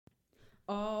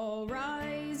All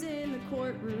rise in the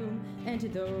courtroom, and to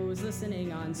those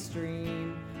listening on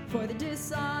stream, for the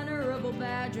dishonorable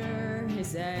Badger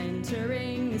is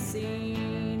entering the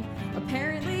scene.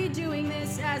 Apparently doing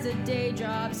this as a day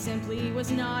job simply was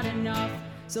not enough,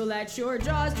 so let your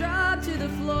jaws drop to the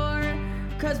floor,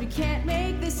 cause we can't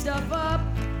make this stuff up.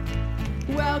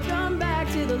 Welcome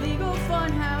back to the Legal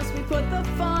Funhouse. We put the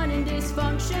fun in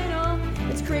dysfunctional.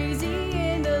 It's crazy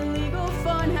in the Legal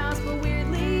Funhouse, but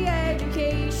weirdly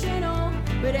educational.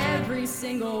 But every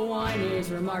single one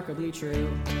is remarkably true.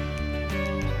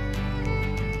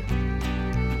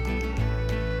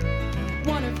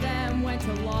 One of them went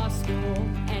to law school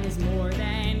and is more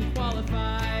than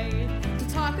qualified to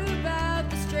talk about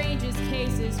the strangest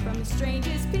cases from the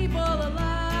strangest people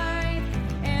alive.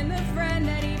 And the friend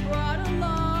that he brought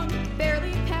along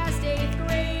barely passed 8th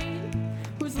grade,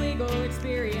 whose legal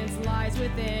experience lies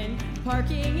within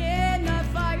parking in the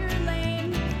fire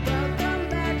lane. Welcome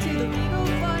back to the Legal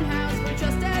Funhouse. We're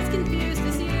just as confused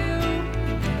as you.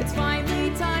 It's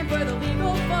finally time for the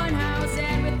Legal Funhouse,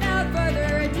 and without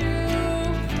further ado,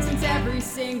 since every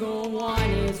single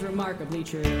one is remarkably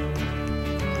true,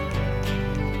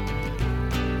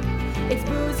 it's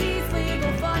Boozy's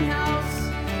Legal Funhouse.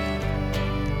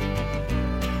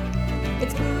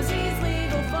 It's Boozy's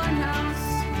Legal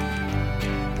Funhouse.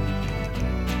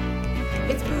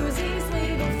 It's Boozy's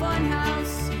Legal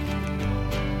Funhouse.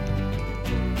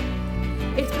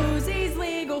 It's Boozy's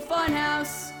Legal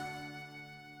Funhouse.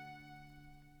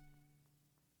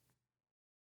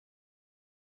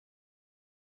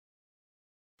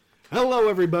 Hello,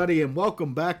 everybody, and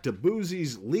welcome back to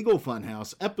Boozy's Legal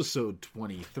Funhouse, episode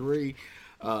 23.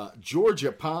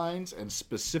 Georgia Pines and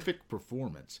Specific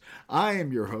Performance. I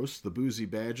am your host, the Boozy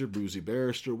Badger, Boozy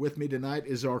Barrister. With me tonight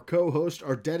is our co-host,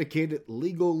 our dedicated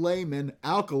legal layman,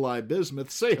 Alkali Bismuth.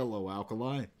 Say hello,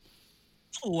 Alkali.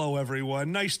 Hello,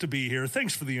 everyone. Nice to be here.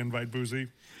 Thanks for the invite, Boozy.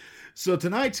 So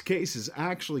tonight's case is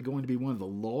actually going to be one of the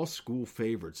law school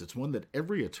favorites. It's one that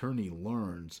every attorney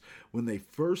learns when they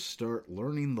first start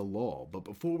learning the law. But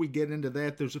before we get into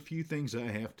that, there's a few things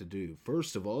I have to do.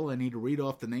 First of all, I need to read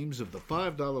off the names of the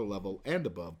 $5 level and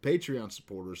above Patreon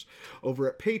supporters over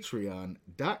at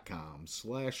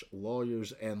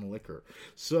patreon.com/lawyersandliquor.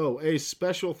 So a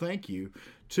special thank you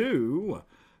to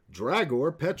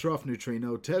Dragor, Petrov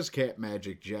Neutrino, Tezcat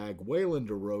Magic Jag, Waylon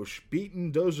DeRoche, Beaton,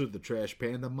 Dozer the Trash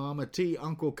Panda, Mama T,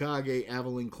 Uncle Kage,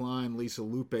 Evelyn Klein, Lisa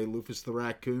Lupe, Lufus the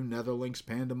Raccoon, Netherlinks,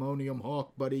 Pandemonium,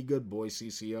 Hawk Buddy, Good Boy,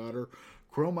 CC Otter,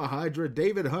 Chroma Hydra,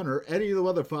 David Hunter, Eddie the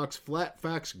Weather Fox, Flat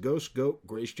Fox, Ghost Goat,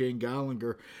 Grace Jane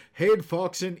Gollinger, Hayde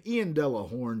Foxen, Ian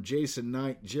Delahorn, Jason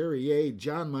Knight, Jerry A.,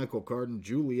 John Michael Carden,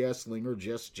 Julie Esslinger,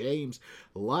 Jess James,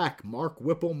 Lack, Mark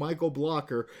Whipple, Michael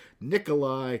Blocker,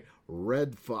 Nikolai,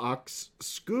 Red Fox,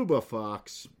 Scuba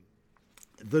Fox,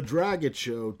 The Dragon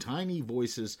Show, Tiny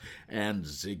Voices, and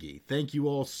Ziggy. Thank you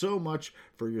all so much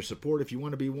for your support. If you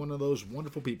want to be one of those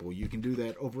wonderful people, you can do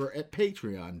that over at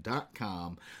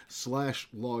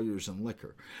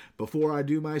patreon.com/lawyersandliquor. Before I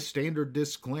do my standard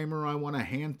disclaimer, I want to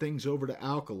hand things over to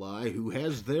Alkali, who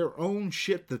has their own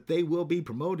shit that they will be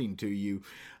promoting to you,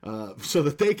 so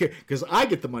that they can, because I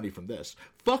get the money from this.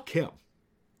 Fuck him.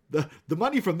 The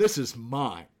money from this is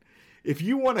mine. If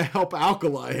you want to help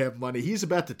Alkali have money, he's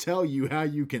about to tell you how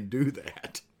you can do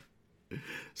that.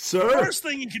 Sir? The first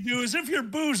thing you can do is, if you're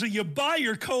Boozy, you buy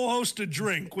your co-host a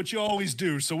drink, which you always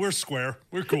do, so we're square.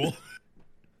 We're cool.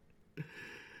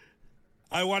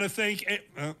 I want to thank...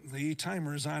 the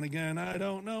timer is on again. I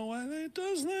don't know why it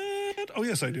does that. Oh,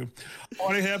 yes, I do. I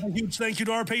want to have a huge thank you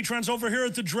to our patrons over here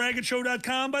at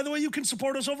thedragonshow.com. By the way, you can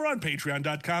support us over on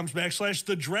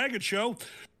patreon.com/thedragonshow.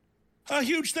 A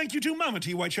huge thank you to Mama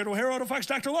T, White Shadow, Hair, Auto Fox,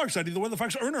 Dr. Larks, Eddie the Weather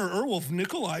Fox, Erner, Erwolf,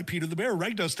 Nikolai, Peter the Bear,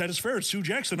 Ragdust, Status Ferret, Sue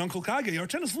Jackson, Uncle Kage,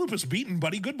 Artenis Lupus, Beaten,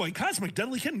 Buddy, Goodboy, Cosmic,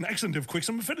 Deadly Kitten, Excentive,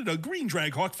 Quicksome, Affidida, Green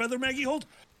Drag, Hawk, Feather, Maggie Holt,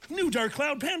 New Dark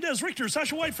Cloud, Pandez, Richter,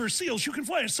 Sasha Whitefur, Seals, You Can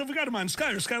Fly, Silvergadamon,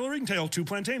 Skyer, Skylar Ringtail, Two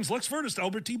Plantains, Lux Vertus,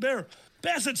 Albert T. Bear,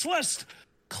 Bassett, Celeste,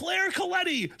 Claire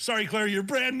Coletti. Sorry, Claire, you're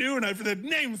brand new, and the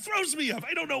name throws me up.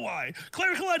 I don't know why.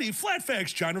 Claire Coletti,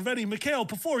 Flatfax, John Ravetti, Mikhail,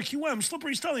 Pafor, QM,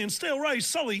 Slippery Stallion, Stale Rice,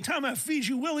 Sully, Tom F.,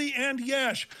 Viju, Willie, and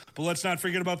Yash. But let's not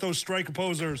forget about those strike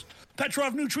opposers.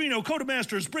 Petrov, Neutrino,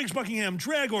 Codemasters, Briggs, Buckingham,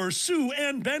 Dragor, Sue,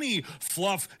 and Benny,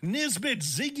 Fluff, Nisbet,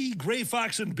 Ziggy, Gray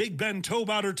Fox, and Big Ben,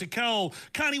 Tobouter, Tikel,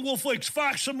 Connie Wolflix,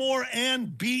 Fox some more,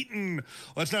 and Beaten.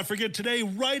 Let's not forget today,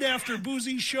 right after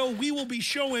Boozy's show, we will be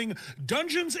showing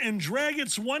Dungeons and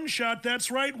Dragons one-shot. That's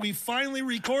right, we finally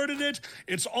recorded it.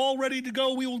 It's all ready to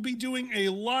go. We will be doing a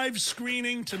live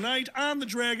screening tonight on The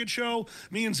Dragon Show.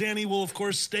 Me and Zanny will, of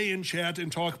course, stay in chat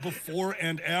and talk before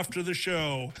and after the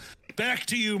show. Back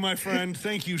to you, my friend.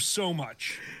 Thank you so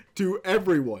much. To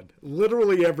everyone,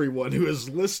 literally everyone who is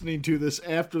listening to this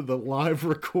after the live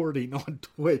recording on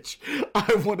Twitch,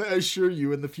 I want to assure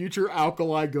you, in the future,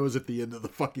 Alkali goes at the end of the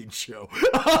fucking show.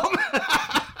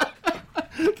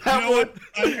 You know what?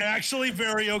 I'm actually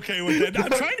very okay with that.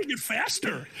 I'm trying to get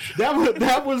faster.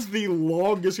 That was the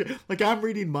longest. Like, I'm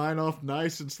reading mine off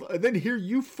nice and slow, and then here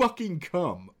you fucking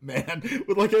come, man.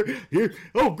 With like here,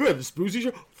 oh good, this Boozy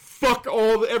Show. Fuck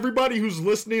everybody who's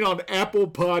listening on Apple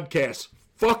Podcasts.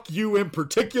 Fuck you in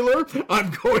particular.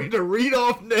 I'm going to read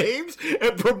off names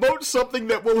and promote something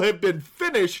that will have been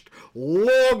finished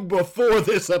long before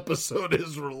this episode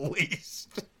is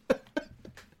released.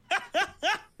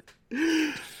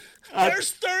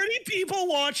 There's 30 people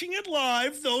watching it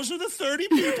live. Those are the 30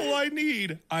 people I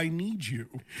need. I need you.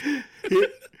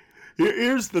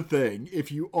 Here's the thing.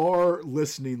 If you are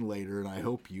listening later, and I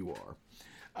hope you are,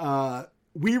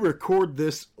 we record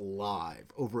this live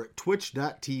over at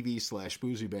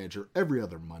twitch.tv/boozybadger every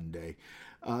other Monday.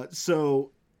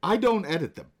 So I don't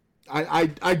edit them.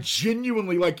 I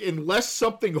genuinely, like, unless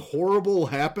something horrible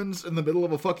happens in the middle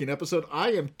of a fucking episode,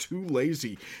 I am too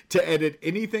lazy to edit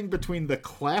anything between the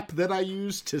clap that I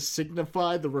use to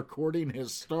signify the recording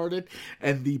has started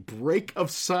and the break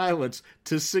of silence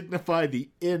to signify the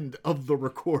end of the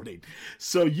recording.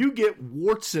 So you get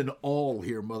warts and all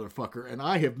here, motherfucker. And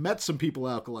I have met some people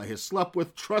Alkali has slept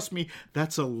with. Trust me,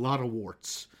 that's a lot of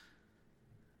warts.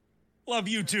 Love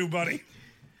you too, buddy.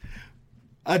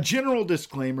 A general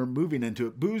disclaimer, moving into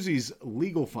it, Boozy's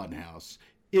Legal Funhouse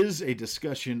is a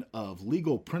discussion of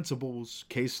legal principles,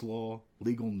 case law,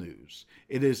 legal news.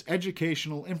 It is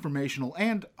educational, informational,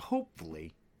 and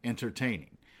hopefully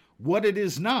entertaining. What it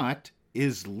is not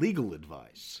is legal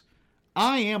advice.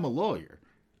 I am a lawyer.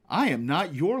 I am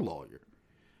not your lawyer.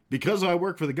 Because I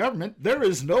work for the government, there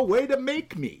is no way to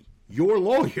make me your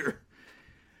lawyer.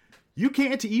 You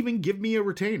can't even give me a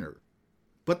retainer.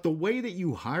 But the way that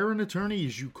you hire an attorney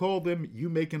is you call them, you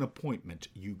make an appointment.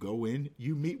 You go in,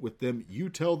 you meet with them, you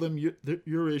tell them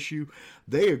your issue.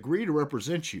 They agree to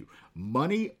represent you.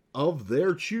 Money of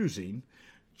their choosing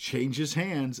changes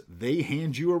hands. They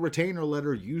hand you a retainer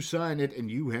letter, you sign it,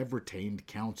 and you have retained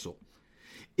counsel.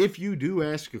 If you do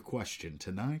ask a question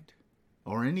tonight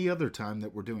or any other time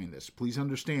that we're doing this, please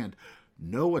understand,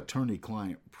 no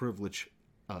attorney-client privilege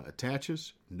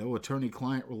attaches. No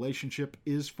attorney-client relationship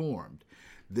is formed.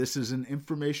 This is an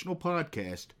informational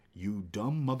podcast. You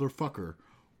dumb motherfucker.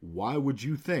 Why would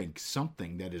you think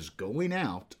something that is going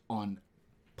out on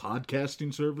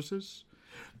podcasting services,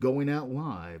 going out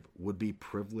live, would be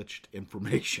privileged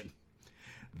information?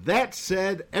 That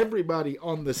said, everybody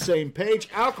on the same page.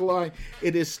 Alkali,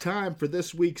 it is time for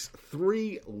this week's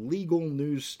 3 legal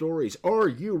news stories. Are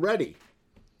you ready?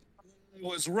 I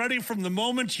was ready from the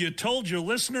moment you told your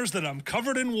listeners that I'm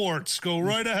covered in warts. Go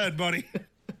right ahead, buddy.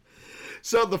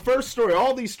 So the first story,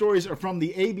 all these stories are from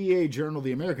the ABA Journal,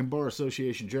 the American Bar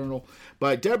Association Journal,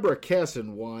 by Deborah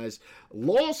Kassenwise.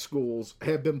 Law schools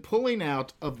have been pulling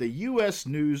out of the U.S.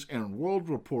 News and World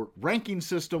Report ranking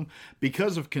system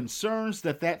because of concerns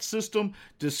that system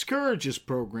discourages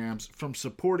programs from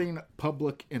supporting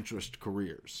public interest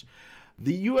careers.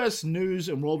 The U.S. News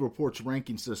and World Report's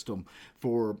ranking system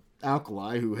for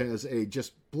Alkali, who has a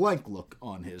just blank look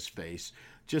on his face,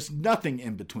 just nothing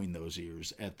in between those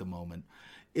ears at the moment,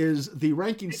 is the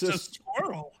ranking system. It's a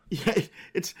squirrel. Yeah,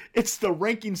 it's the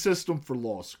ranking system for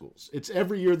law schools. It's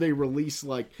every year they release,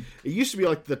 like, it used to be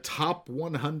like the top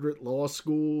 100 law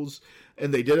schools,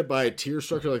 and they did it by a tier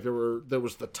structure. Like there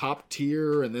was the top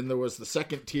tier, and then there was the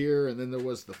second tier, and then there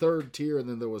was the third tier, and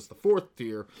then there was the fourth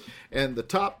tier. And the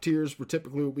top tiers were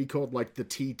typically what we called like the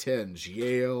T10s,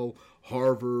 Yale,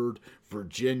 Harvard,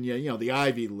 Virginia, the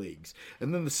Ivy Leagues.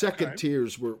 And then the second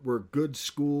tiers were good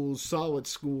schools, solid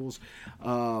schools.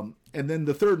 And then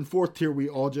the third and fourth tier we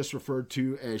all just referred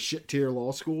to as shit tier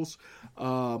law schools.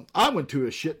 I went to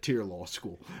a shit tier law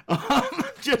school.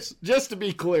 Just to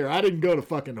be clear, I didn't go to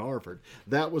fucking Harvard.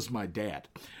 That was my dad.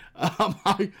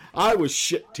 I was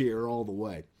shit tier all the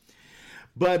way.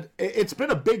 But it's been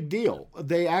a big deal.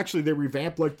 They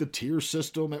revamped like the tier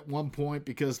system at one point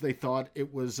because they thought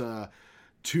it was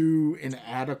too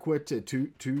inadequate,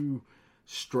 too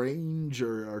strange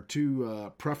or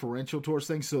too preferential towards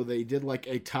things. So they did like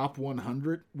a top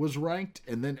 100 was ranked,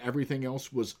 and then everything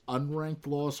else was unranked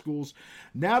law schools.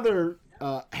 Now they're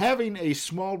having a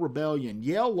small rebellion.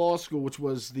 Yale Law School, which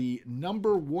was the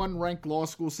number 1 ranked law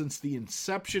school since the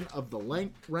inception of the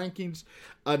rankings,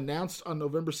 announced on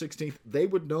November 16th they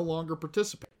would no longer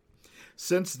participate.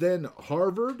 Since then,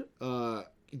 Harvard,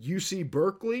 UC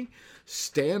Berkeley,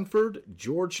 Stanford,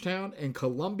 Georgetown, and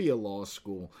Columbia Law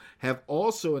School have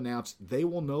also announced they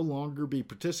will no longer be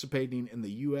participating in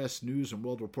the U.S. News and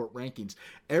World Report rankings.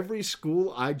 Every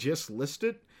school I just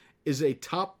listed is a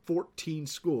top 14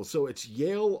 school. So it's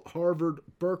Yale, Harvard,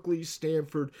 Berkeley,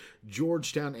 Stanford,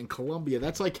 Georgetown, and Columbia.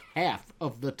 That's like half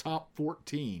of the top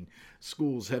 14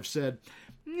 schools have said,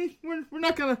 we're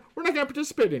not gonna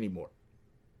participate anymore.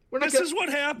 This is what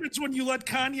happens when you let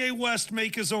Kanye West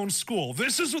make his own school.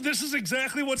 This is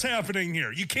exactly what's happening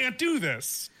here. You can't do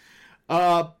this.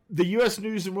 The U.S.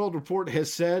 News and World Report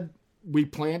has said we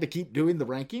plan to keep doing the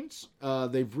rankings.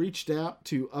 They've reached out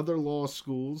to other law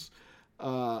schools.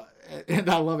 And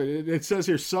I love it. It says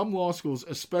here, some law schools,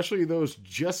 especially those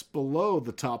just below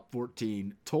the top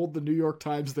 14, told the New York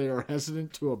Times they are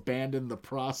hesitant to abandon the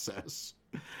process.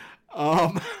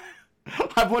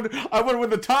 I wonder when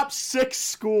the top 6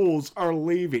 schools are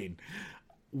leaving,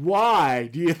 why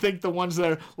do you think the ones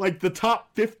that are like the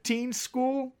top 15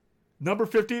 school, number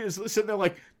 15 is sitting there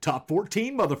like, top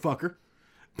 14, motherfucker.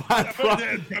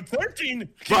 13,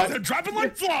 they're dropping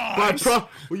like flies.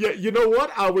 Yeah, you know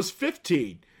what? I was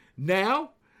 15.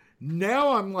 Now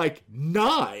I'm like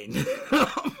 9.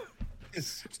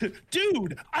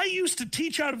 Dude, I used to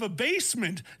teach out of a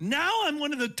basement. Now I'm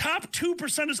one of the top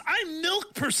 2%. I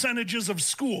milk percentages of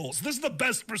schools. This is the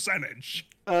best percentage.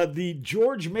 The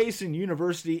George Mason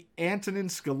University Antonin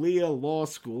Scalia Law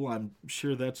School. I'm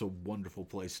sure that's a wonderful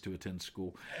place to attend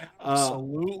school.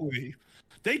 Absolutely.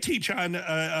 They teach on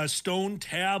stone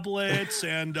tablets,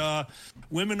 and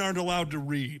women aren't allowed to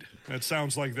read. That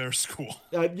sounds like their school.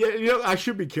 Yeah, I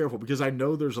should be careful because I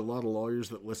know there's a lot of lawyers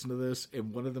that listen to this,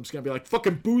 and one of them's going to be like,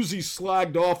 fucking Boozy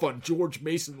slagged off on George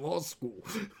Mason Law School.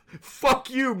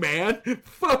 Fuck you, man.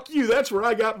 Fuck you. That's where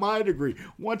I got my degree.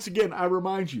 Once again, I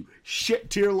remind you,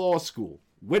 shit-tier law school.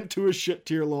 Went to a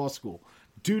shit-tier law school.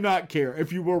 Do not care.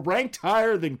 If you were ranked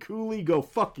higher than Cooley, go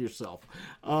fuck yourself.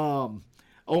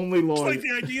 Only lawyers. It's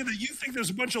like the idea that you think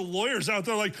there's a bunch of lawyers out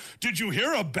there like, did you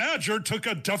hear a badger took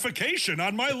a defecation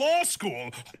on my law school?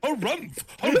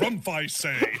 Harumph, I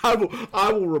say.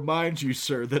 I will remind you,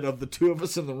 sir, that of the two of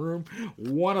us in the room,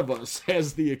 one of us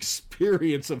has the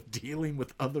experience of dealing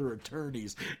with other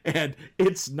attorneys, and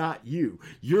it's not you.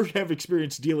 You have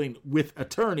experience dealing with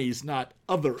attorneys, not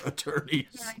other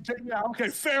attorneys. Yeah, okay,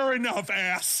 fair enough,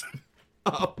 ass.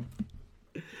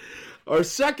 Our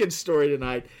second story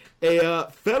tonight. A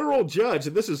federal judge,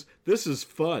 and this is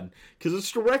fun because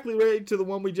it's directly related to the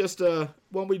one we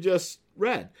just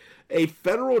read. A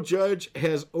federal judge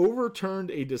has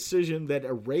overturned a decision that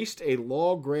erased a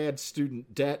law grad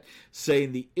student debt,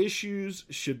 saying the issues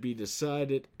should be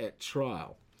decided at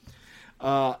trial.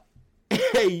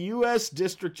 A U.S.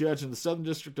 district judge in the Southern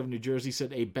District of New Jersey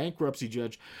said a bankruptcy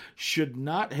judge should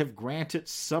not have granted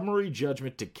summary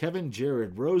judgment to Kevin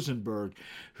Jared Rosenberg,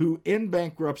 who in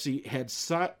bankruptcy had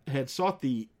sought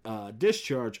the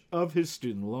discharge of his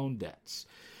student loan debts.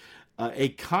 A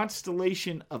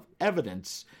constellation of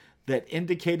evidence that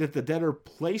indicated the debtor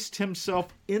placed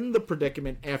himself in the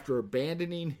predicament after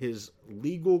abandoning his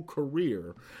legal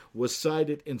career was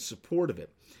cited in support of it.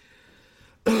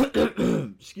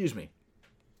 Excuse me.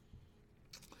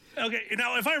 Okay,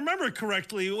 now if I remember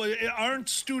correctly, aren't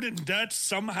student debts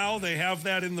somehow they have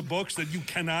that in the books that you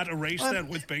cannot erase that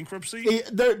with bankruptcy?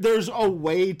 There's a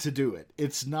way to do it.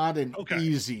 It's not an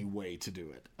easy way to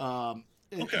do it.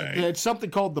 It's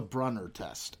something called the Brunner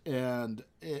test, and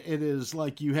it is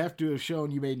like you have to have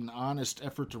shown you made an honest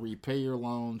effort to repay your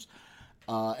loans,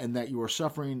 and that you are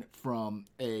suffering from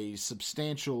a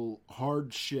substantial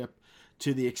hardship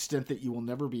to the extent that you will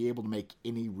never be able to make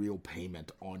any real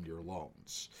payment on your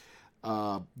loans.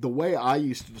 The way I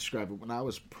used to describe it when I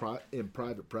was in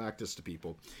private practice to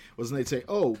people was they'd say,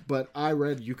 oh, but I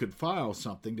read you could file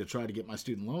something to try to get my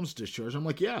student loans discharged. I'm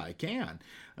like, yeah, I can.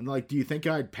 And they're like, do you think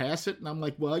I'd pass it? And I'm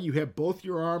like, well, you have both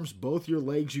your arms, both your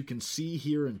legs, you can see,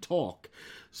 hear, and talk.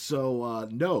 So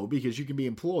no, because you can be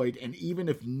employed. And even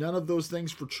if none of those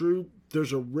things were true,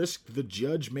 there's a risk the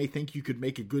judge may think you could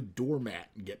make a good doormat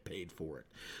and get paid for it.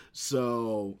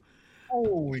 So...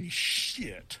 holy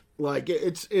shit. Like,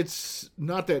 it's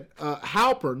not that...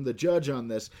 Halpern, the judge on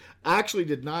this, actually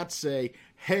did not say,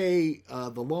 hey,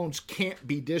 the loans can't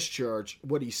be discharged.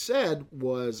 What he said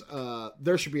was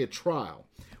there should be a trial,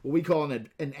 what we call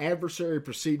an adversary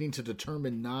proceeding to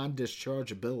determine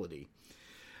non-dischargeability,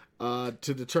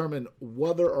 to determine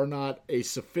whether or not a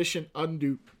sufficient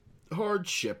undue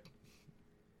hardship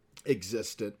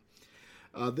existed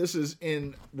This is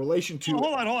in relation to...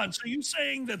 Hold on. So you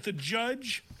saying that the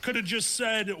judge could have just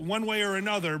said one way or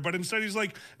another, but instead he's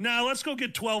like, nah, let's go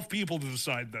get 12 people to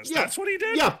decide this. Yeah. That's what he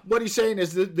did? Yeah, what he's saying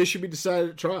is that this should be decided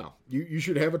at trial. You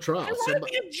should have a trial. I want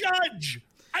to be a judge.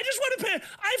 I just want to pay.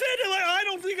 I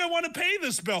don't think I want to pay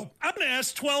this bill. I'm going to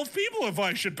ask 12 people if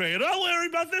I should pay it. I'll worry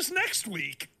about this next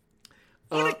week.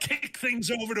 I want to kick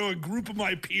things over to a group of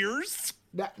my peers.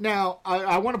 Now,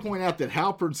 I want to point out that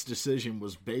Halpern's decision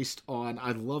was based on,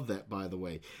 I love that, by the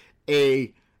way,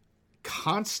 a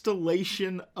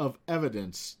constellation of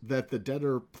evidence that the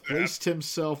debtor placed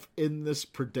himself in this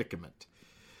predicament.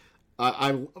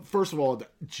 First of all,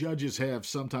 judges have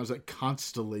sometimes that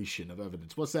constellation of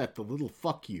evidence. What's that? The little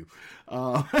fuck you.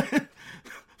 Look.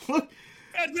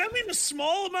 Does that mean a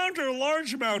small amount or a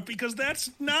large amount? Because that's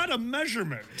not a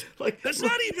measurement. That's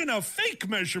not even a fake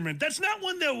measurement. That's not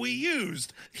one that we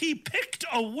used. He picked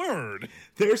a word.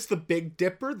 There's the Big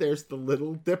Dipper. There's the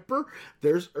Little Dipper.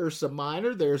 There's Ursa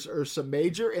Minor. There's Ursa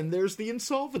Major. And there's the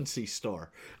Insolvency Star.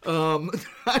 When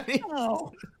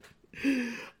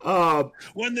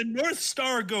the North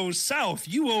Star goes south,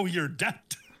 you owe your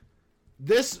debt.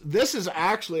 This is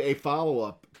actually a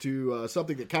follow-up to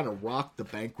something that kind of rocked the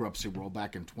bankruptcy world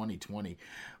back in 2020,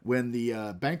 when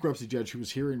the bankruptcy judge who was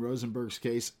hearing Rosenberg's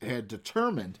case had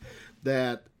determined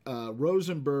that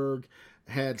Rosenberg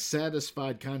had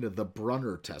satisfied kind of the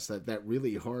Brunner test, that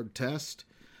really hard test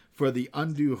for the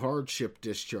undue hardship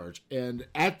discharge. And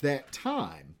at that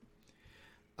time,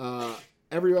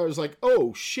 everybody was like,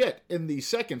 oh, shit, in the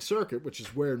Second Circuit, which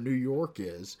is where New York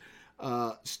is,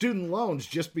 student loans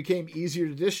just became easier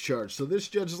to discharge. So this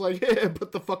judge is like, hey,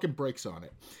 put the fucking brakes on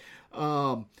it.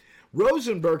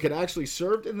 Rosenberg had actually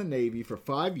served in the Navy for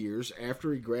 5 years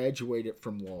after he graduated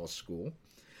from law school.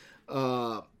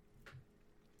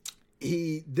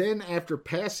 He then, after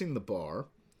passing the bar,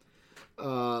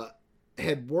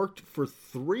 had worked for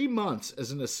 3 months as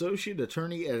an associate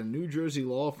attorney at a New Jersey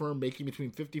law firm, making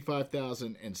between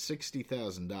 $55,000 and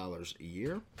 $60,000 a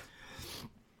year.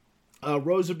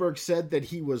 Rosenberg said that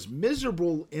he was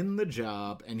miserable in the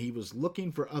job and he was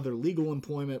looking for other legal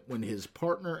employment when his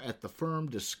partner at the firm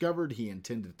discovered he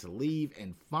intended to leave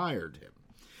and fired him.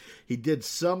 He did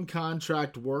some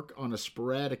contract work on a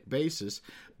sporadic basis,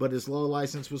 but his law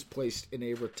license was placed in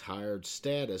a retired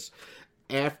status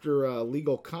after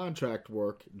legal contract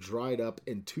work dried up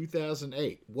in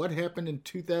 2008. What happened in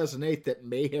 2008 that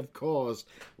may have caused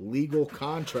legal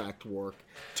contract work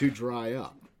to dry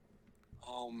up?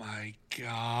 Oh my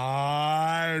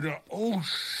God. Oh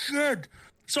shit.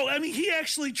 So, I mean, he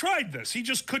actually tried this. He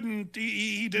just couldn't,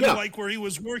 he didn't like where he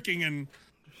was working and,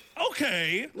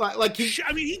 okay.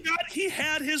 He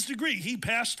had his degree. He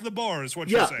passed the bar is what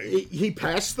you're saying. He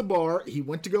passed the bar. He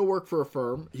went to go work for a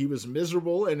firm. He was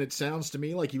miserable, and it sounds to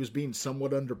me like he was being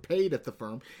somewhat underpaid at the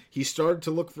firm. He started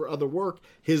to look for other work.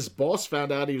 His boss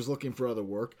found out he was looking for other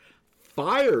work,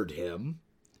 fired him.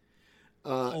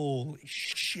 Holy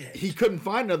shit. He couldn't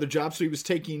find another job, so he was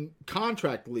taking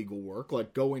contract legal work,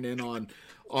 like going in on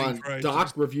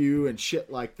doc review and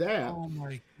shit like that. Oh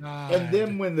my God. And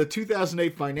then when the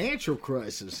 2008 financial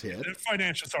crisis hit...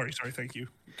 Sorry, thank you.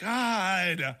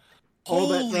 God. All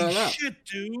holy shit,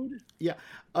 dude. Yeah.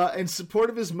 In support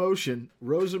of his motion,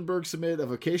 Rosenberg submitted a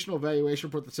vocational evaluation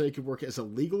report that said he could work as a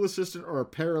legal assistant or a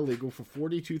paralegal for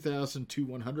 $42,000 to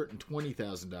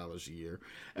 $120,000 a year,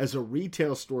 as a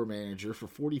retail store manager for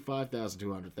 $45,000 to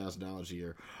 $100,000 a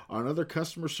year, on other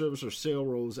customer service or sale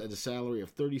roles at a salary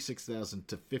of $36,000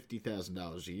 to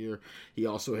 $50,000 a year. He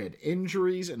also had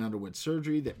injuries and underwent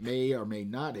surgery that may or may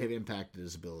not have impacted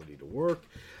his ability to work.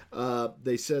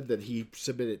 They said that he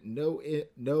submitted no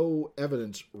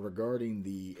evidence regarding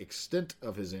the extent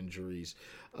of his injuries,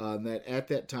 that at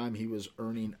that time he was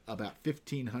earning about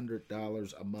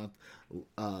 $1,500 a month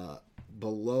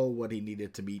below what he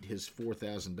needed to meet his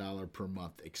 $4,000 per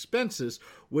month expenses,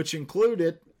 which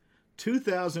included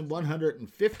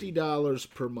 $2,150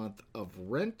 per month of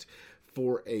rent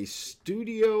for a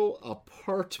studio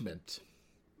apartment.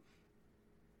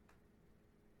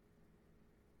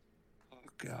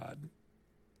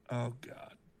 Oh,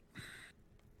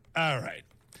 God.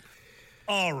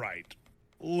 All right.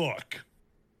 Look.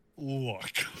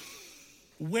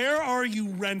 Where are you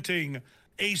renting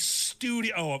a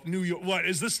studio? Oh, New York. What,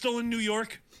 is this still in New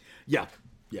York? Yeah.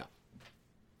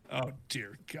 Oh,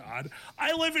 dear God.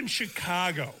 I live in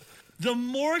Chicago. The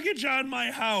mortgage on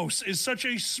my house is such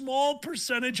a small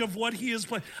percentage of what he is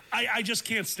playing. I just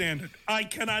can't stand it. I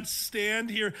cannot stand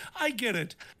here. I get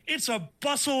it. It's a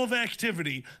bustle of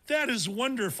activity. That is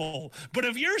wonderful. But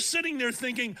if you're sitting there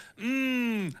thinking,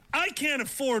 I can't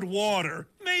afford water,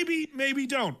 maybe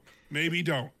don't. Maybe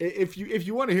don't. If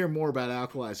you want to hear more about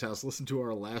Alkali's house, listen to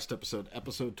our last episode,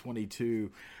 episode 22,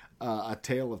 A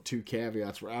Tale of Two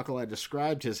Caveats, where Alkali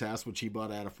described his house, which he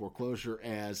bought out of foreclosure,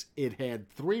 as it had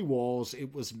 3 walls,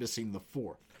 it was missing the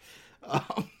 4th.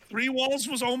 3 walls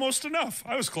was almost enough.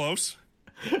 I was close.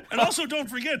 And also, don't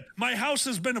forget, my house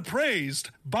has been appraised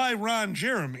by Ron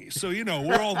Jeremy. So,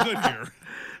 we're all good here.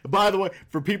 By the way,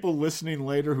 for people listening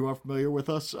later who are familiar with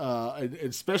us,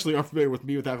 especially are familiar with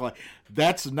me with Alkali,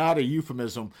 that's not a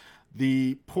euphemism.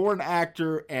 The porn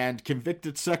actor and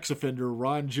convicted sex offender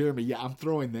Ron Jeremy, yeah, I'm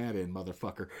throwing that in,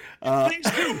 motherfucker. Please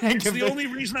do. It's the only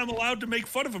reason I'm allowed to make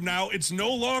fun of him now. It's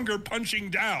no longer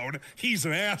punching down. He's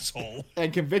an asshole.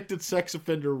 And convicted sex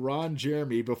offender Ron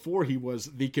Jeremy, before he was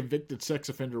the convicted sex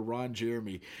offender Ron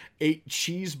Jeremy, ate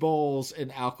cheese balls in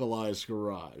Alkali's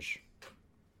garage.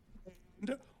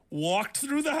 Walked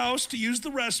through the house to use the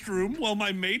restroom while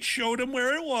my mate showed him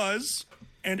where it was.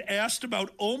 And asked about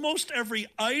almost every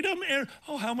item. And,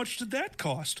 how much did that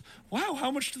cost? Wow, how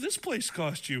much did this place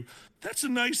cost you? That's a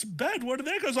nice bed. What did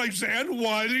that cost? Like, Zan,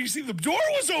 why did he see the door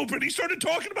was open? He started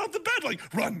talking about the bed.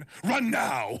 Like, run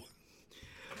now.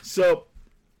 So,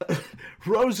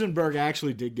 Rosenberg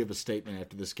actually did give a statement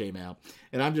after this came out,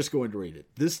 and I'm just going to read it.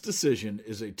 This decision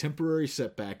is a temporary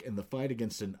setback in the fight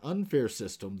against an unfair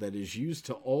system that is used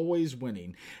to always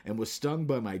winning and was stung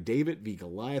by my David v.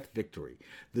 Goliath victory.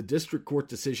 The district court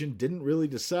decision didn't really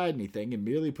decide anything and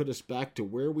merely put us back to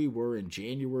where we were in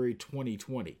January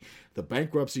 2020. The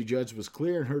bankruptcy judge was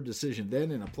clear in her decision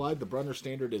then and applied the Brunner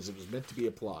standard as it was meant to be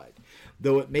applied.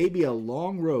 Though it may be a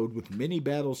long road with many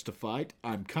battles to fight,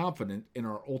 I'm confident in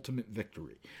our ultimate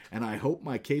victory, and I hope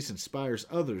my case inspires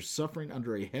others suffering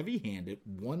under a heavy-handed,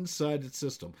 one-sided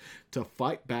system to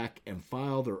fight back and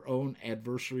file their own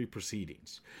adversary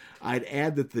proceedings. I'd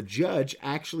add that the judge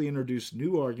actually introduced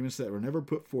new arguments that were never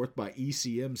put forth by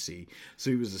ECMC,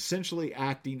 so he was essentially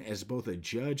acting as both a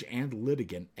judge and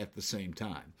litigant at the same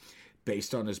time.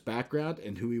 Based on his background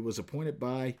and who he was appointed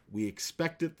by, we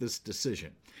expected this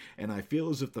decision, and I feel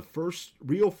as if the first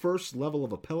level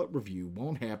of appellate review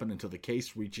won't happen until the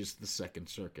case reaches the Second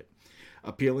Circuit.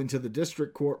 Appealing to the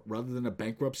district court rather than a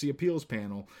bankruptcy appeals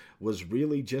panel was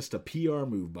really just a PR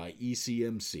move by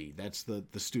ECMC, that's the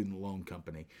student loan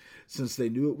company, since they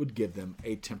knew it would give them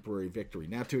a temporary victory.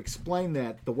 Now, to explain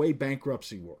that, the way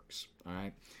bankruptcy works, all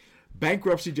right?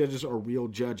 Bankruptcy judges are real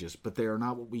judges, but they are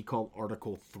not what we call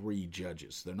Article 3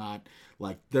 judges. They're not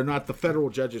the federal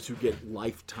judges who get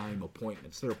lifetime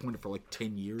appointments. They're appointed for like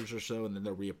 10 years or so, and then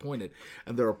they're reappointed,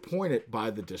 and they're appointed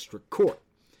by the district court.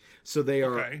 So they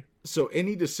are. Okay. So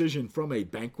any decision from a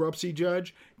bankruptcy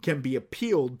judge can be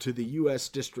appealed to the U.S.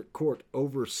 District Court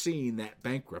overseeing that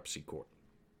bankruptcy court.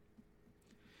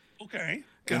 Okay,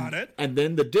 got it. And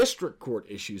then the district court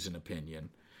issues an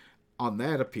opinion on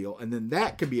that appeal, and then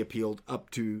that can be appealed up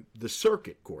to the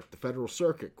circuit court, the federal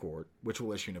circuit court, which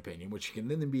will issue an opinion, which can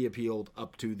then be appealed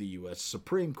up to the U.S.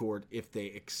 Supreme Court if they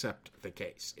accept the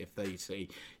case, if they say,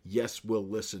 yes, we'll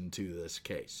listen to this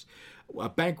case. A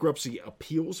bankruptcy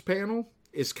appeals panel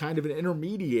is kind of an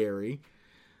intermediary.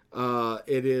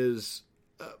 It is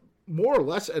more or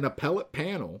less an appellate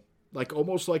panel, like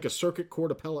almost like a circuit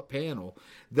court appellate panel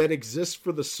that exists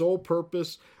for the sole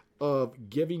purpose of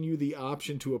giving you the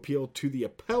option to appeal to the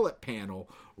appellate panel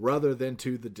rather than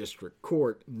to the district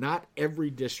court. Not every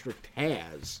district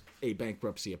has a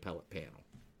bankruptcy appellate panel.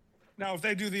 Now, if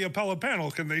they do the appellate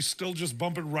panel, can they still just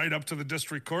bump it right up to the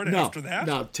district court after that?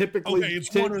 No, typically, okay,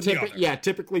 it's one or the other. Yeah,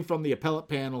 typically from the appellate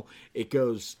panel, it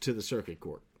goes to the circuit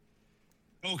court.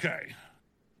 Okay.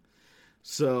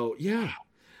 So, yeah.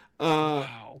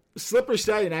 Wow. Slippery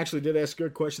Stallion actually did ask a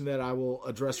good question that I will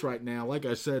address right now. Like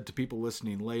I said to people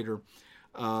listening later,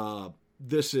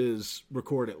 this is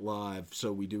recorded live,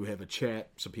 so we do have a chat,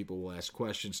 so people will ask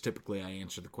questions. Typically, I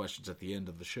answer the questions at the end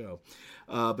of the show.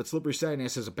 But Slippery Stallion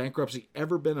asks, has a bankruptcy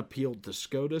ever been appealed to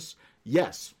SCOTUS?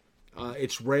 Yes.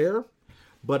 It's rare,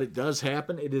 but it does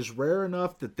happen. It is rare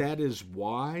enough that is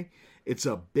why it's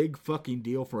a big fucking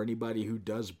deal for anybody who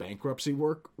does bankruptcy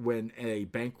work when a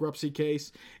bankruptcy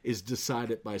case is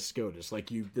decided by SCOTUS. Like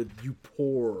you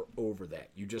pore over that.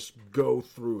 You just go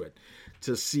through it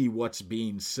to see what's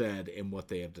being said and what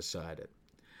they have decided.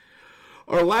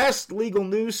 Our last legal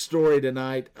news story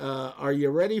tonight. Are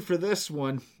you ready for this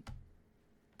one?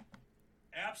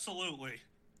 Absolutely.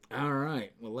 All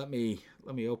right. Well, let me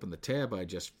open the tab I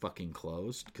just fucking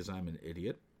closed because I'm an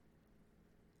idiot.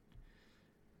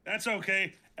 That's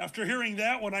okay. After hearing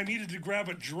that one, I needed to grab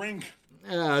a drink.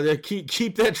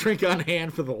 Keep that drink on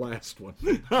hand for the last one.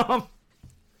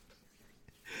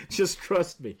 Just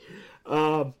trust me.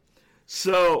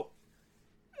 So,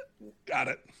 Got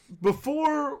it.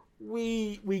 Before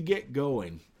we get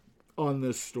going on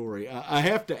this story, I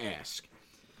have to ask.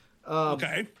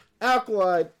 Okay.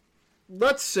 Alkali,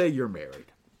 let's say you're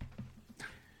married.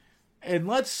 And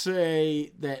let's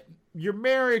say that your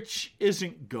marriage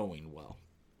isn't going well.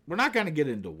 We're not going to get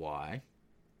into why.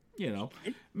 You know,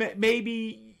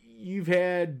 maybe you've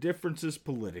had differences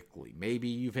politically. Maybe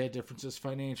you've had differences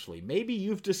financially. Maybe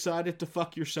you've decided to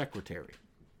fuck your secretary.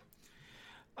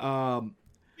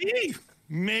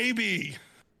 Maybe.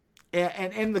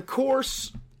 And in the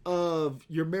course of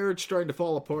your marriage starting to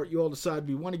fall apart, you all decide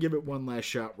we want to give it one last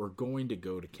shot. We're going to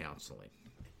go to counseling.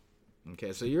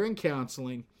 Okay, so you're in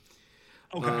counseling.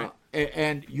 Okay.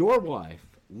 And your wife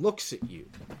looks at you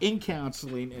in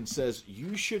counseling and says,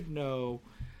 you should know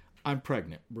I'm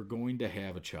pregnant. We're going to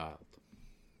have a child.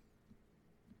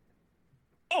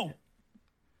 Oh.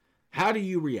 How do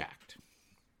you react?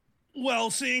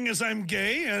 Well, seeing as I'm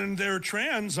gay and they're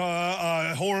trans,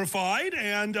 horrified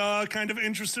and kind of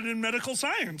interested in medical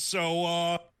science.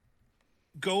 So,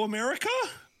 go America?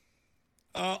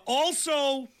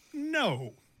 Also,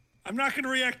 no. I'm not going to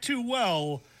react too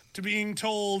well to being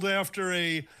told after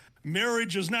a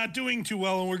marriage is not doing too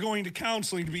well and we're going to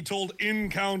counseling to be told in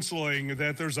counseling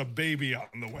that there's a baby on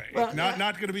the way. Well,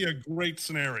 not going to be a great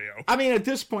scenario. I mean, at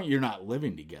this point, you're not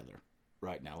living together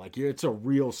right now. Like, it's a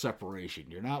real separation.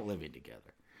 You're not living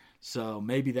together. So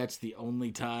maybe that's the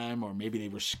only time, or maybe they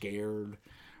were scared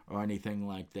or anything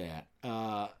like that.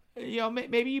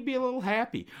 Maybe you'd be a little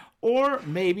happy. Or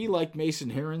maybe, like Mason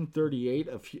Herron, 38,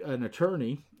 an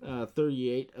attorney,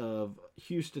 38 of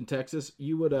Houston, Texas,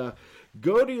 you would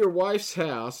go to your wife's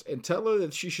house and tell her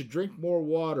that she should drink more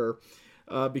water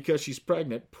because she's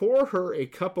pregnant, pour her a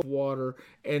cup of water,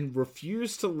 and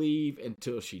refuse to leave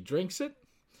until she drinks it.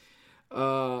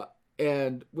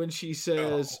 And when she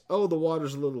says, oh, the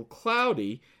water's a little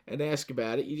cloudy, and ask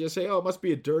about it, you just say, oh, it must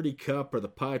be a dirty cup or the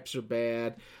pipes are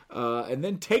bad. And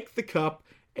then take the cup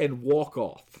and walk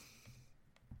off.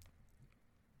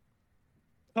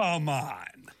 Come on.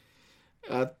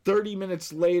 30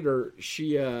 minutes later,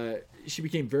 she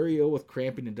became very ill with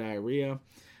cramping and diarrhea,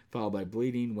 followed by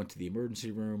bleeding, went to the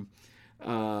emergency room.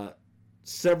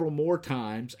 Several more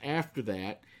times after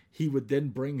that, he would then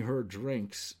bring her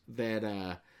drinks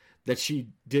that she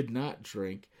did not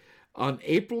drink. On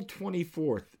April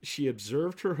 24th, she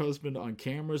observed her husband on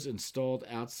cameras installed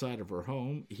outside of her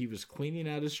home. He was cleaning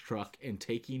out his truck and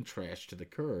taking trash to the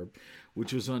curb,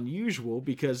 which was unusual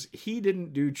because he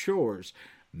didn't do chores.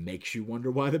 Makes you wonder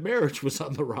why the marriage was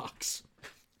on the rocks.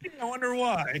 I wonder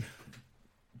why.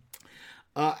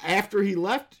 After he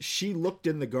left, she looked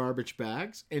in the garbage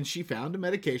bags and she found a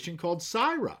medication called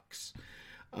Cyrox.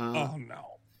 Oh,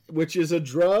 no. Which is a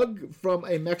drug from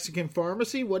a Mexican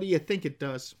pharmacy. What do you think it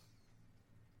does?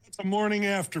 It's a morning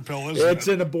after pill, isn't it? It's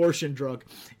an abortion drug.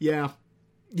 Yeah.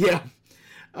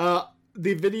 The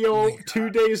video 2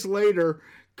 days later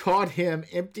caught him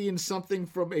emptying something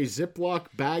from a Ziploc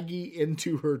baggie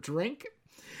into her drink.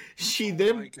 She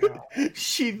then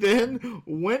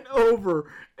went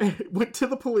to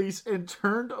the police and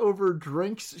turned over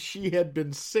drinks she had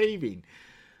been saving.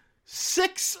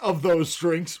 6 of those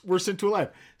drinks were sent to a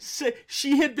lab.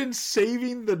 She had been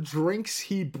saving the drinks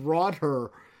he brought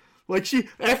her. Like,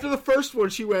 after the first one,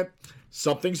 she went,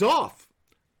 something's off.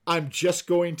 I'm just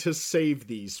going to save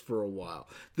these for a while.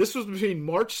 This was between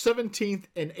March 17th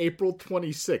and April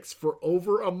 26th. For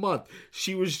over a month,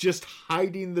 she was just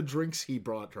hiding the drinks he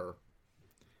brought her.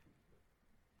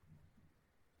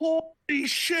 Holy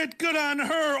shit, good on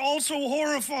her. Also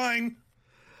horrifying.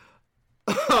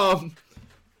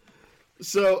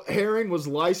 So, Herring was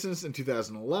licensed in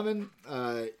 2011.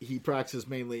 He practices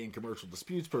mainly in commercial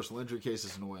disputes, personal injury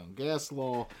cases, and oil and gas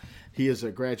law. He is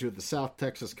a graduate of the South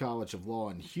Texas College of Law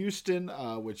in Houston,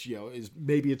 which, is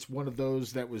maybe it's one of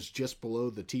those that was just below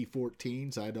the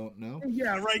T14s. I don't know.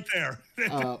 Yeah, right there.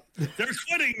 They're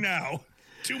quitting now.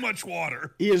 Too much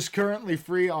water. He is currently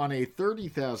free on a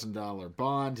 $30,000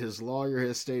 bond. His lawyer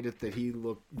has stated that he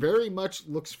very much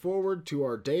looks forward to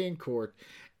our day in court,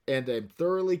 and I'm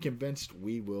thoroughly convinced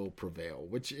we will prevail,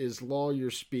 which is lawyer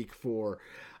speak for,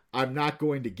 I'm not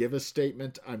going to give a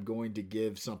statement, I'm going to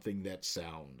give something that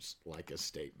sounds like a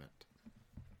statement.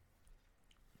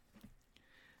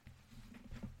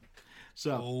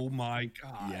 So, oh my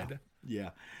God.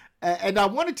 Yeah. And I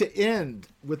wanted to end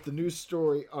with the news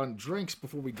story on drinks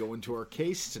before we go into our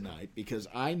case tonight, because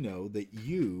I know that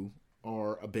you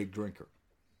are a big drinker.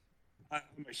 I'm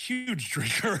a huge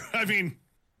drinker. I mean,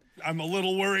 I'm a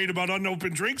little worried about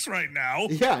unopened drinks right now.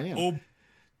 Yeah. Oh,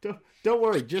 don't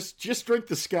worry. Just drink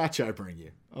the scotch I bring you,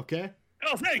 okay?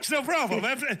 Oh, thanks. No problem.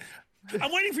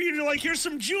 I'm waiting for you to, like, here's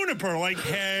some juniper. Like,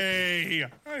 hey,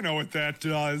 I know what that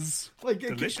does. Like,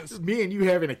 delicious. Me and you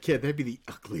having a kid, that'd be the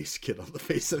ugliest kid on the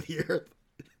face of the earth.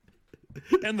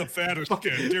 And the fattest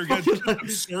kid. Dear God, just a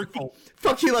circle.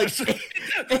 Fuck you, like...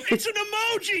 It's an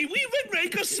emoji. We would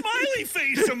make a smiley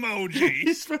face emoji.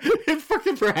 And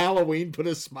fucking for Halloween, put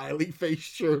a smiley face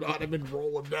shirt on him and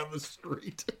roll him down the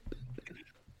street.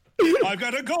 I've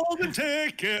got a golden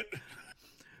ticket.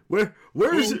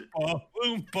 Where's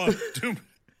Oompa, doom.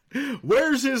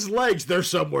 Where's his legs? They're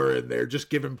somewhere in there. Just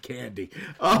give him candy.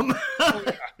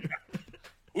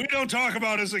 We don't talk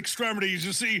about his extremities.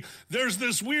 You see, there's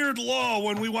this weird law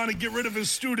when we want to get rid of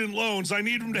his student loans. I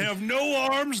need him to have no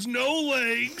arms, no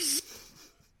legs.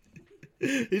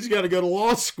 He's got to go to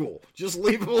law school. Just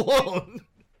leave him alone.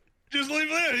 Just leave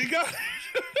him there. You got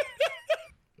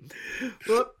it.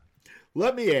 Look,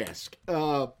 let me ask.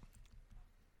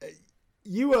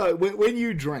 You when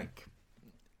you drink,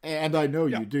 and I know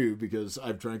you do because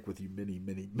I've drank with you many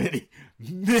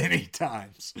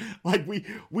times. Like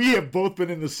we have both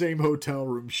been in the same hotel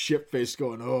room, shit-faced,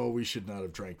 going, "Oh, we should not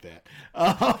have drank that."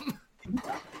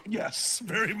 Yes,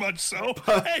 very much so.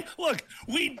 Hey, look,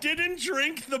 we didn't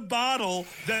drink the bottle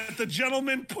that the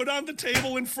gentleman put on the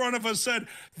table in front of us, said,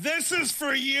 "This is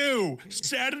for you,"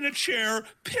 sat in a chair,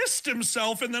 pissed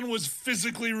himself, and then was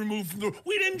physically removed from the...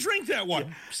 We didn't drink that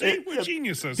one. See, we're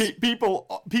geniuses. People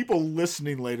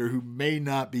listening later who may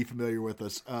not be familiar with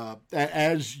us,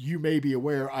 as you may be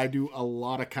aware, I do a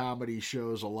lot of comedy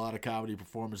shows, a lot of comedy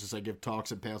performances. I give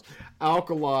talks and panels.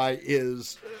 Alkali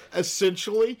is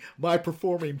essentially my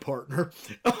performing partner.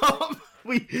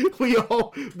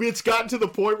 It's gotten to the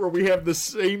point where we have the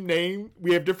same name.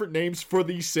 We have different names for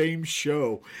the same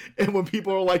show. And when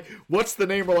people are like, "What's the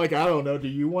name?" We're like, "I don't know. Do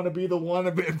you want to be the one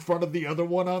in front of the other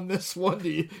one on this one?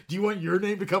 Do you want your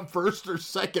name to come first or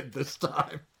second this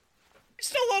time?" I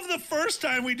still love the first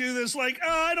time we do this. Like,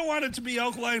 I don't want it to be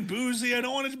alkali and boozy. I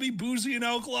don't want it to be boozy and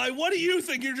alkali. What do you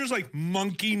think? You're just like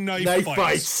monkey knife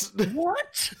fights.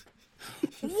 What?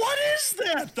 What is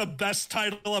that? The best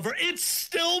title ever. It's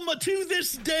still, to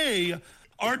this day,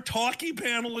 our talkie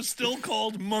panel is still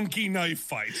called Monkey Knife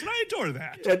Fights, and I adore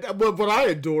that. And what I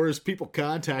adore is people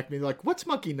contact me like, "What's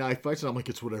Monkey Knife Fights?" And I'm like,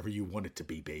 "It's whatever you want it to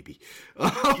be, baby."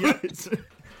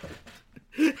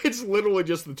 It's literally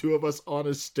just the two of us on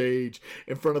a stage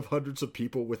in front of hundreds of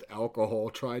people with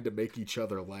alcohol trying to make each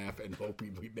other laugh and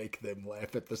hoping we make them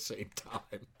laugh at the same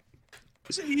time.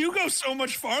 See, you go so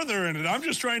much farther in it. I'm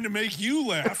just trying to make you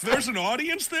laugh. There's an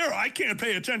audience there. I can't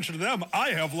pay attention to them. I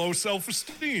have low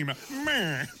self-esteem.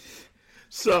 Meh.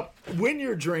 So when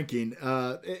you're drinking,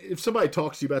 if somebody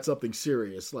talks to you about something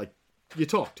serious, like you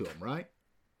talk to them, right?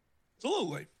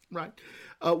 Absolutely. Right.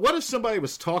 What if somebody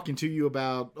was talking to you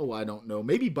about, I don't know,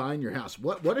 maybe buying your house?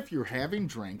 What if you're having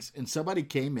drinks and somebody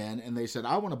came in and they said,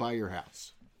 "I want to buy your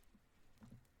house"?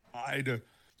 I'd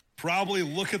probably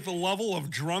look at the level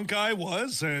of drunk I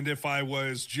was, and if I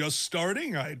was just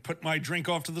starting, I'd put my drink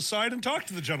off to the side and talk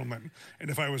to the gentleman.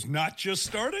 And if I was not just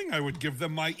starting, I would give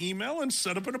them my email and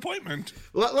set up an appointment.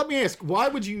 Let me ask, why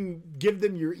would you give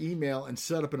them your email and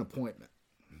set up an appointment?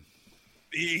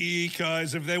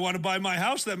 Because if they want to buy my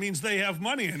house, that means they have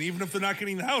money. And even if they're not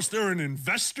getting the house, they're an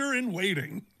investor in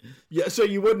waiting. Yeah, so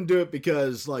you wouldn't do it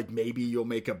because, like, maybe you'll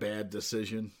make a bad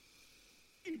decision?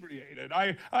 Inebriated.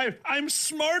 I'm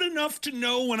smart enough to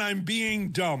know when I'm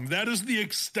being dumb. That is the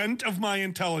extent of my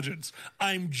intelligence.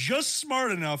 I'm just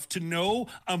smart enough to know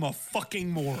I'm a fucking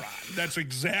moron. That's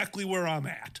exactly where I'm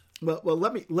at. Well,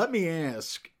 let me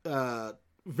ask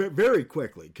very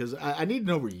quickly, because I need to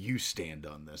know where you stand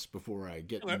on this before I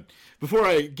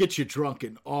get you drunk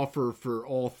and offer for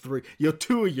all three,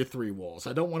 two of your three walls.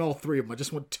 I don't want all three of them. I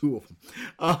just want two of them.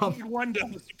 One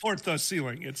doesn't support the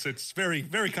ceiling. It's very,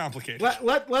 very complicated.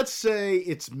 Let's say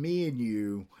it's me and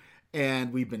you,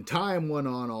 and we've been tying one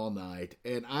on all night,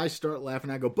 and I start laughing.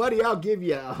 I go, "Buddy, I'll give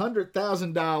you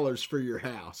 $100,000 for your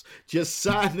house. Just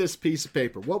sign this piece of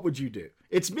paper." What would you do?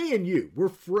 It's me and you. We're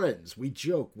friends. We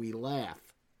joke. We laugh.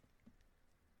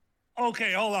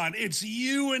 Okay, hold on. It's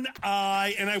you and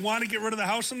I want to get rid of the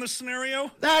house in this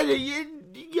scenario?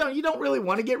 You don't really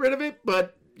want to get rid of it,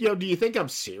 but, do you think I'm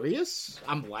serious?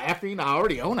 I'm laughing. I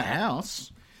already own a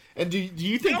house. And do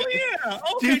you think... Oh, yeah.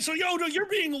 Okay, so, you're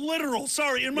being literal.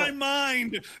 Sorry, in my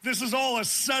mind, this is all a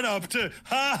setup to,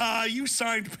 you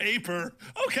signed paper.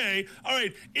 Okay, all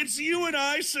right. It's you and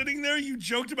I sitting there. You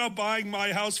joked about buying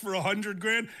my house for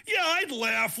 $100,000. Yeah, I'd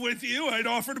laugh with you. I'd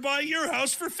offer to buy your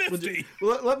house for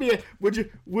 $50,000.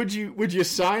 Would you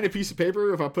sign a piece of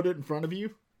paper if I put it in front of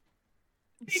you?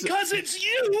 Because it's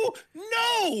you?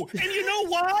 No! And you know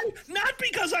why? Not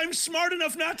because I'm smart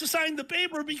enough not to sign the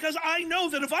paper, because I know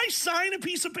that if I sign a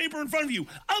piece of paper in front of you,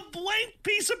 a blank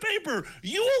piece of paper,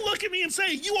 you will look at me and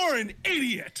say, you are an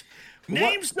idiot.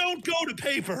 Names don't go to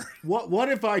paper. What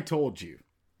if I told you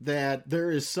that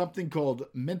there is something called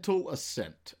mental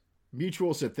assent,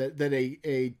 mutual assent, that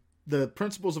the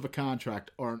principles of a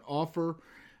contract are an offer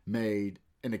made,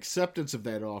 an acceptance of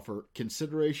that offer,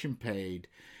 consideration paid,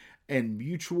 and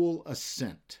mutual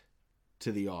assent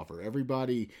to the offer.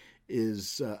 Everybody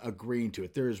is agreeing to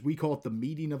it. We call it the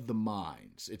meeting of the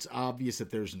minds. It's obvious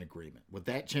that there's an agreement. Would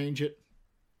that change it?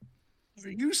 Are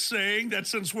you saying that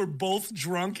since we're both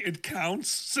drunk, it counts?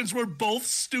 Since we're both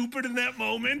stupid in that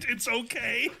moment, it's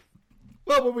okay?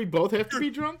 Well, would we both have to be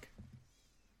drunk?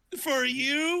 For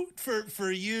you,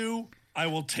 I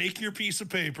will take your piece of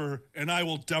paper and I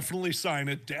will definitely sign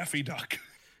it Daffy Duck.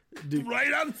 Dude.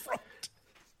 Right on front.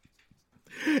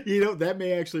 That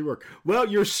may actually work. Well,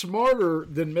 you're smarter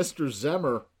than Mr.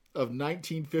 Zemmer of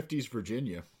 1950s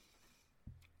Virginia.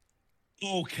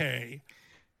 Okay.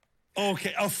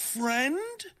 A friend?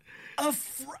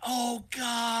 Oh,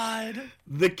 God.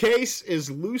 The case is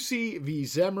Lucy v.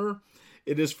 Zemmer.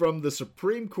 It is from the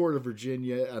Supreme Court of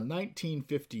Virginia, a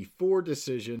 1954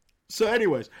 decision. So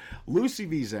anyways, Lucy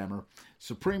v. Zemmer,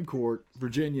 Supreme Court,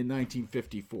 Virginia,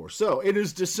 1954. So it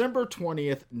is December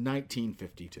 20th,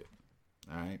 1952.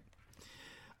 All right.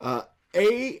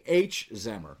 A.H.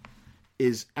 Zemmer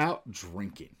is out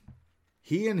drinking.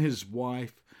 He and his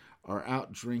wife are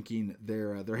out drinking.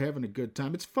 They're having a good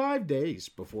time. It's 5 days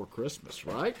before Christmas,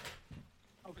 right?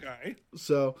 Okay.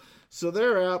 So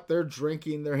they're out, they're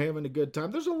drinking, they're having a good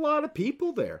time. There's a lot of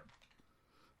people there.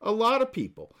 A lot of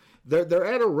people. They're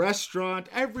at a restaurant.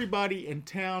 Everybody in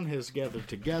town has gathered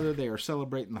together. They are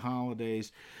celebrating the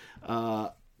holidays.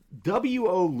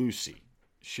 W.O. Lucy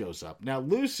shows up. Now,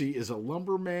 Lucy is a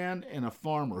lumberman and a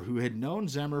farmer who had known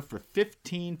Zemmer for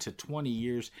 15 to 20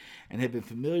 years and had been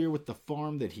familiar with the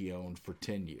farm that he owned for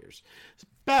 10 years.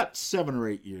 About 7 or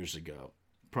 8 years ago,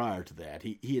 prior to that,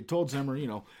 he had told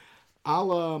Zemmer,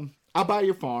 I'll buy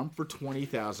your farm for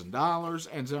 $20,000.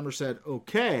 And Zemmer said,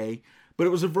 okay, but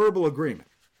it was a verbal agreement.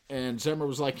 And Zemmer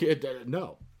was like,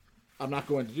 no, I'm not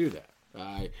going to do that.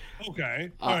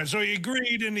 Okay. All right. So he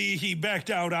agreed and he backed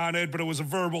out on it, but it was a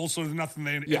verbal, so there's nothing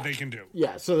they can do.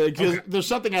 Yeah. So there's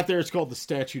something out there. It's called the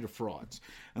statute of frauds,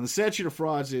 and the statute of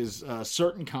frauds is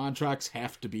certain contracts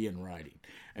have to be in writing,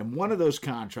 and one of those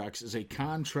contracts is a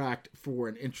contract for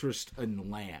an interest in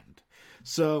land.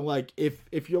 So like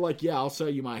if you're like, yeah, I'll sell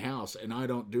you my house, and I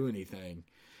don't do anything.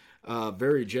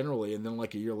 Very generally, and then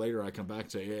like a year later, I come back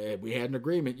and say, hey, we had an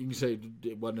agreement. You can say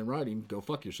it wasn't in writing. Go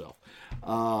fuck yourself.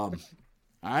 All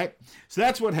right. So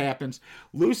that's what happens.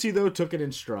 Lucy, though, took it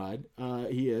in stride.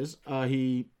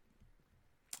 He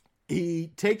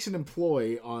takes an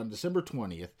employee on December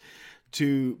 20th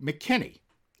to McKinney,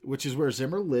 which is where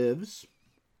Zemmer lives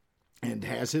and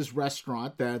has his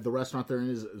restaurant. The restaurant there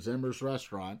is Zemmer's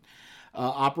restaurant.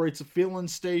 Operates a filling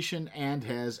station and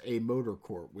has a motor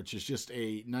court, which is just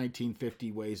a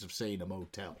 1950 ways of saying a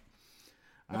motel.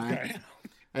 All right?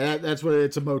 And that's what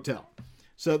it's a motel.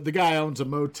 So the guy owns a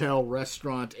motel,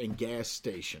 restaurant, and gas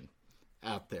station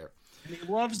out there. And he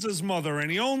loves his mother, and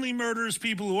he only murders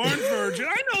people who aren't virgin.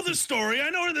 I know the story. I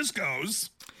know where this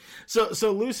goes.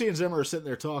 So Lucy and Zemmer are sitting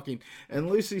there talking, and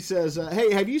Lucy says,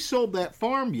 hey, have you sold that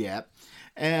farm yet?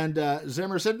 And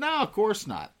Zemmer said, no, of course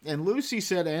not. And Lucy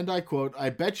said, and I quote,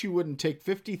 I bet you wouldn't take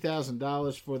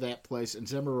 $50,000 for that place. And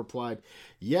Zemmer replied,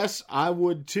 yes, I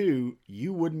would too.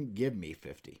 You wouldn't give me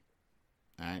 50.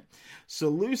 All right. So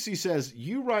Lucy says,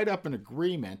 you write up an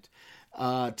agreement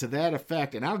to that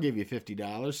effect, and I'll give you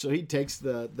 $50. So he takes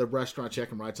the restaurant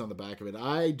check and writes on the back of it,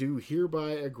 I do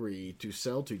hereby agree to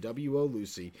sell to W.O.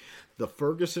 Lucy the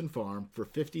Ferguson farm for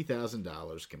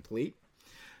 $50,000 complete.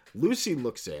 Lucy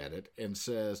looks at it and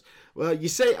says, well, you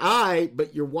say I,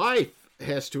 but your wife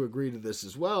has to agree to this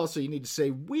as well, so you need to say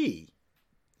we.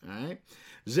 All right.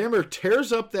 Zemmer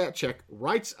tears up that check,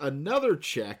 writes another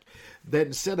check that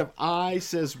instead of I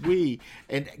says we,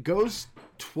 and goes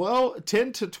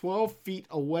 10 to 12 feet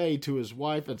away to his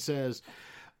wife and says,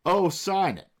 oh,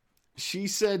 sign it. She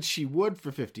said she would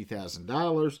for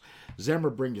 $50,000.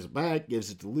 Zemmer brings it back,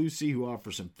 gives it to Lucy, who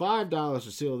offers him $5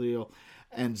 to seal the deal.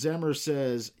 And Zemmer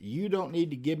says, you don't need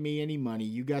to give me any money.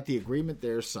 You got the agreement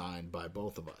there signed by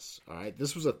both of us. All right.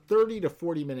 This was a 30 to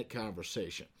 40 minute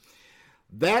conversation.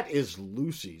 That is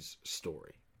Lucy's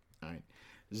story. All right.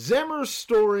 Zemmer's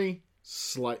story,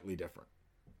 slightly different.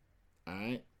 All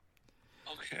right.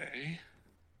 Okay.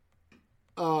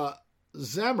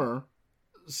 Zemmer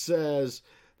says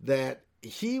that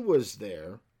he was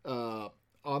there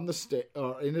on the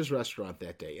in his restaurant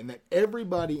that day, and that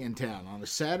everybody in town on a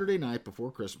Saturday night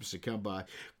before Christmas had come by,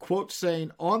 quote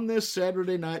saying, on this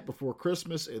Saturday night before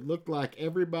Christmas, it looked like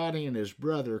everybody and his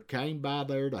brother came by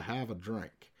there to have a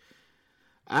drink.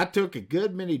 I took a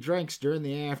good many drinks during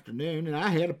the afternoon, and I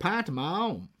had a pint of my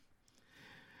own.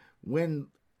 When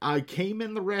I came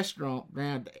in the restaurant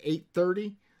around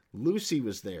 8:30, Lucy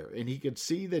was there, and he could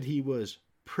see that he was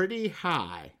pretty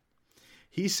high.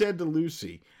 He said to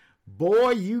Lucy,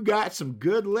 "Boy, you got some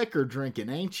good liquor drinking,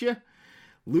 ain't you?"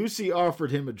 Lucy offered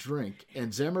him a drink,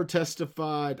 and Zimmer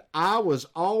testified, "I was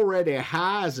already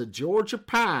high as a Georgia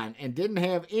pine and didn't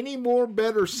have any more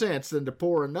better sense than to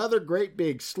pour another great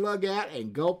big slug out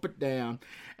and gulp it down,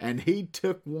 and he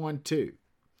took one too."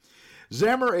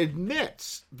 Zimmer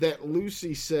admits that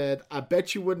Lucy said, "I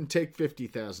bet you wouldn't take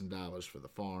 $50,000 for the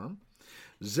farm."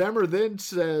 Zimmer then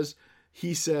says,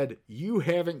 he said, "You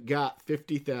haven't got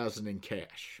 $50,000 in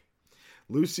cash."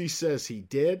 Lucy says he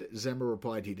did. Zimmer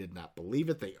replied he did not believe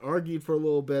it. They argued for a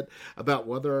little bit about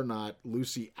whether or not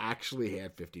Lucy actually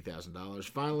had $50,000.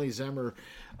 Finally, Zimmer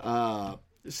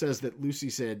says that Lucy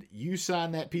said, "You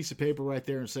sign that piece of paper right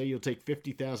there and say you'll take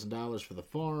 $50,000 for the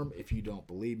farm if you don't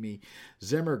believe me."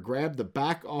 Zimmer grabbed the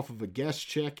back off of a guest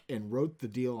check and wrote the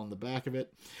deal on the back of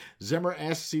it. Zimmer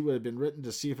asked to see what had been written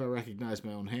to see if I recognized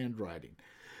my own handwriting.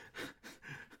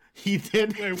 He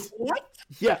then... Wait, what?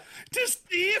 Yeah. Just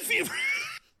see if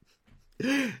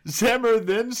you... Zimmer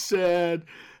then said,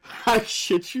 I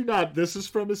shit you not, this is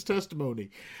from his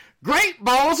testimony, "Great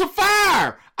balls of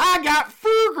fire! I got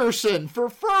Ferguson for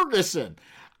Ferguson.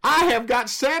 I have got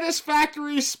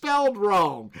satisfactory spelled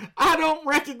wrong. I don't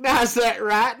recognize that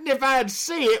right, and if I'd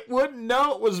see it, wouldn't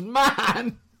know it was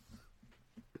mine."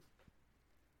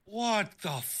 What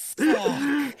the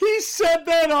fuck? He said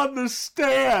that on the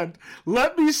stand.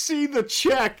 "Let me see the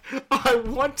check. I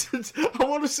want to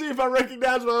see if I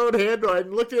recognize my own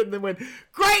handwriting." Looked at it and then went,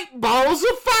 "Great balls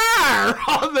of fire!"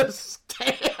 on the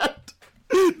stand.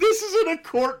 This is in a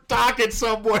court docket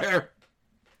somewhere.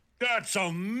 That's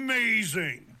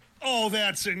amazing. Oh,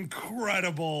 that's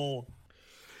incredible.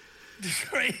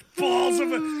 Great balls of...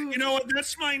 You know what?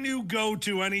 That's my new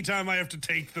go-to anytime I have to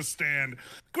take the stand.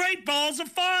 Great balls of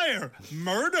fire.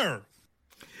 Murder.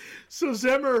 So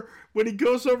Zimmer, when he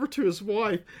goes over to his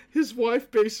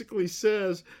wife basically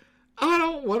says, "I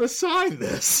don't want to sign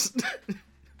this."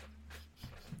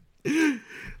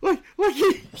 like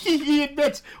he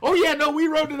admits, "Oh yeah, no, we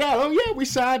wrote it out. Oh yeah, we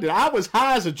signed it. I was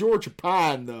high as a Georgia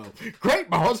pine though. Great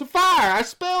balls of fire. I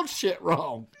spelled shit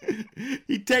wrong."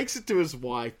 He takes it to his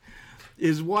wife.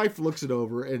 His wife looks it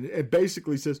over and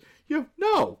basically says,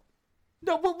 no,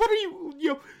 what are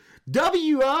you,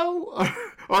 W-O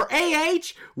or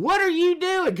A-H? What are you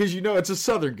doing? Because, it's a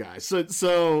Southern guy.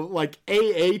 So like,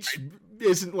 A-H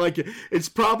isn't like, it's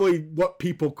probably what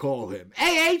people call him.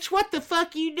 "A-H, what the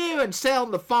fuck you doing selling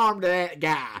the farm to that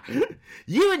guy?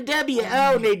 You and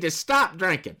W-O need to stop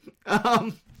drinking."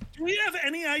 Do we have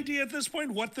any idea at this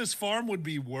point what this farm would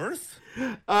be worth?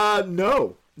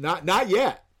 No, not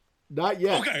yet. Not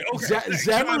yet. Okay.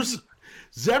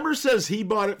 Zimmer says he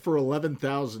bought it for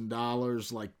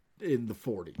 $11,000, like in the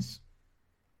 40s.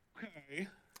 Okay.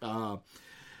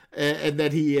 And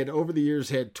that he had, over the years,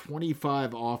 had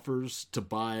 25 offers to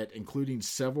buy it, including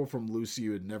several from Lucy,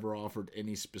 who had never offered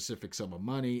any specific sum of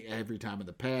money. Every time in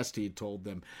the past, he had told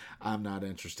them, "I'm not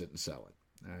interested in selling."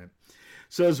 All right.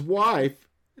 So his wife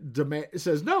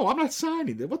says, "No, I'm not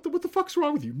signing that. What the fuck's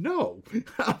wrong with you? No."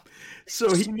 So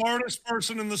smartest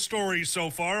person in the story so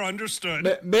far.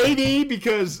 Understood. Maybe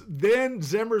because then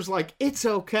Zimmer's like, "It's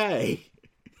okay."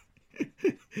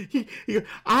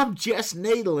 "I'm just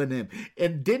needling him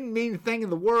and didn't mean a thing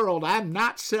in the world. I'm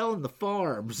not selling the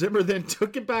farm." Zimmer then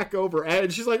took it back over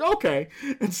and she's like, "Okay,"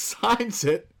 and signs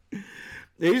it.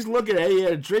 He's looking at it. He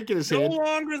had a drink in his hand. No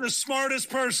longer the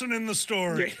smartest person in the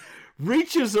story.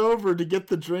 Reaches over to get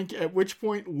the drink, at which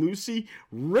point Lucy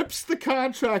rips the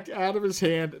contract out of his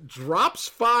hand, drops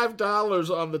 $5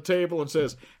 on the table, and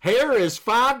says, "Here is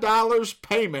 $5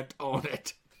 payment on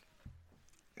it."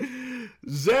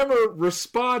 Zimmer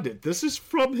responded, this is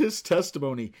from his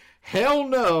testimony, "Hell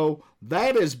no,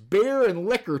 that is beer and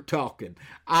liquor talking.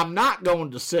 I'm not going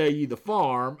to sell you the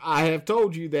farm. I have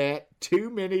told you that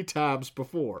too many times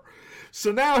before."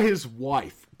 So now his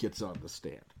wife gets on the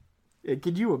stand.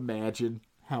 Can you imagine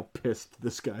how pissed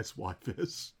this guy's wife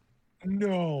is?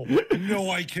 No,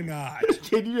 I cannot.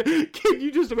 Can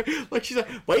you just imagine? Like, she's like,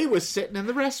 "We was sitting in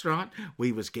the restaurant.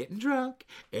 We was getting drunk.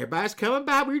 Everybody's coming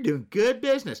by. We were doing good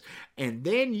business. And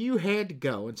then you had to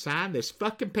go and sign this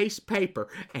fucking piece of paper.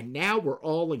 And now we're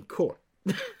all in court."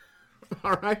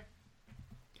 All right?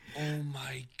 Oh,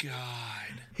 my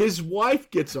God. His wife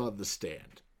gets on the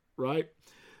stand, right?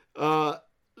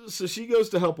 So she goes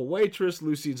to help a waitress.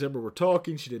 Lucy and Zimmer were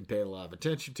talking. She didn't pay a lot of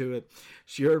attention to it.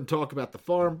 She heard him talk about the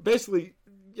farm. Basically,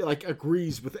 like,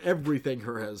 agrees with everything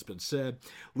her husband said.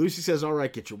 Lucy says, all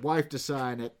right, get your wife to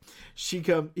sign it. He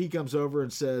comes over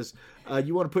and says,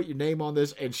 you want to put your name on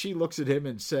this? And she looks at him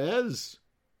and says,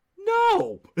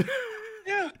 no.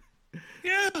 Yeah.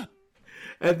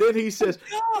 And then he says,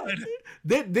 Oh, God.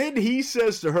 Then he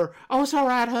says to her, oh, it's all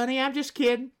right, honey. I'm just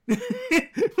kidding.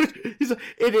 He's like,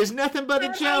 it is nothing but a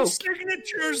That's joke. how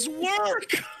signatures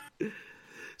work.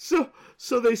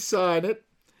 So they sign it.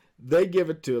 They give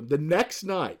it to him. The next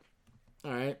night,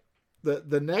 all right,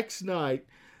 the next night,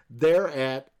 they're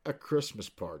at a Christmas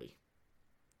party.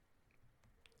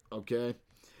 Okay?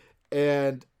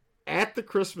 And at the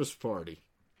Christmas party,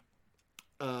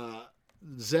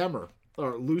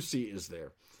 Lucy is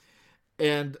there.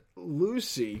 And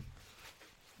Lucy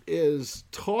is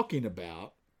talking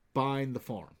about buying the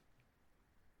farm.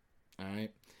 All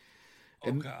right?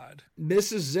 And God.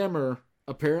 Mrs. Zimmer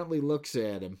apparently looks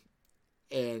at him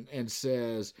and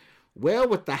says, well,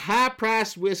 with the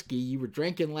high-priced whiskey you were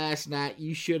drinking last night,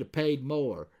 you should have paid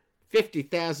more.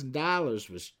 $50,000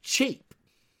 was cheap.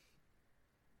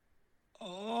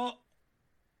 Oh,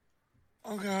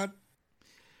 God.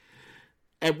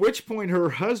 At which point her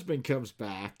husband comes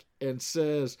back and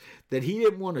says that he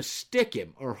didn't want to stick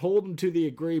him or hold him to the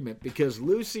agreement because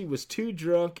Lucy was too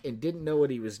drunk and didn't know what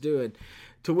he was doing.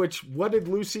 To which, what did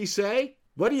Lucy say?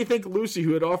 What do you think Lucy,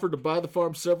 who had offered to buy the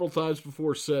farm several times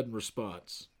before, said in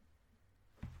response?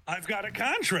 I've got a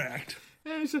contract.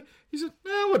 And he said,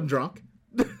 no, I wasn't drunk.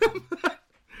 I'm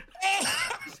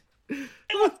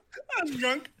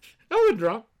drunk. I wasn't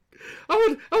drunk. I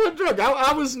wasn't drunk.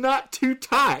 I was not too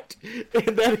tight,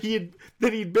 and that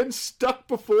he'd been stuck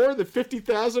before. That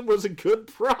 $50,000 was a good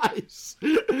price.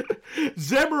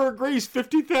 Zimmer agrees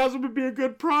 $50,000 would be a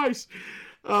good price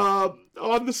on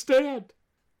the stand.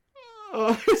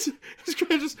 It's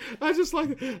great. I just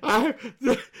like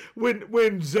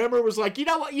when Zimmer was like, you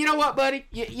know what, buddy,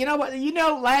 you know what,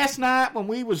 last night when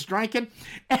we was drinking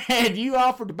and you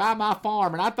offered to buy my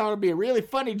farm, and I thought it'd be a really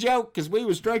funny joke because we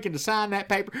was drinking to sign that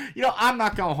paper. I'm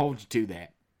not gonna hold you to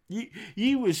that.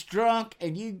 You was drunk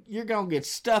and you're gonna get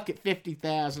stuck at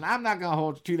 $50,000. I'm not gonna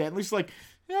hold you to that. And Lucy's like,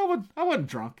 I wasn't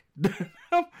drunk.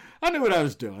 I knew what I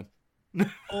was doing.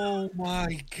 Oh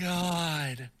my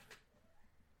God.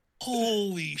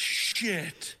 Holy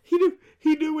shit.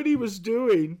 He knew what he was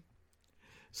doing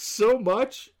so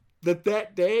much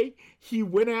that day he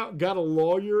went out and got a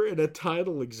lawyer and a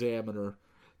title examiner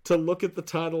to look at the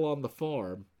title on the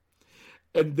farm.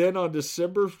 And then on January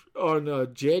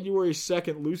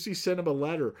 2nd, Lucy sent him a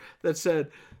letter that said,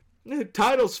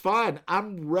 title's fine.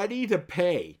 I'm ready to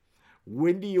pay.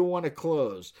 When do you want to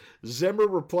close? Zimmer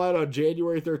replied on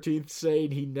January 13th saying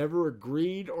he never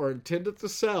agreed or intended to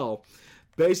sell,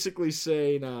 basically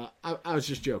saying, I was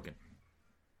just joking.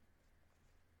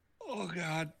 Oh,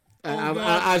 God.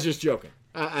 I was just joking.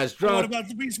 I was drunk. What about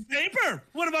the piece of paper?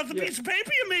 What about the piece of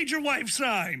paper you made your wife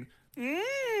sign?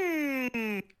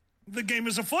 The game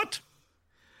is afoot.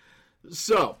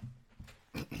 So.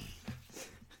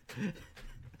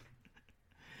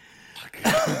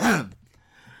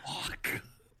 Fuck.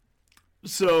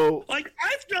 So. Like,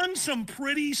 I've done some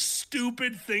pretty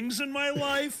stupid things in my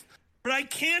life. But I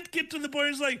can't get to the point.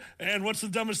 It's like, and what's the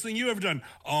dumbest thing you ever done?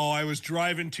 Oh, I was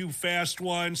driving too fast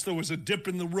once. There was a dip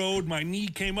in the road. My knee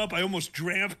came up. I almost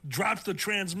dropped the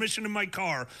transmission in my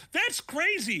car. That's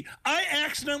crazy. I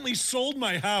accidentally sold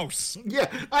my house. Yeah,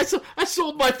 I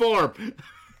sold my farm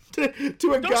to a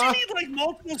guy. Don't you need like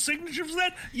multiple signatures for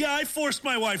that? Yeah, I forced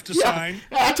my wife to sign.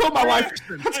 I told my wife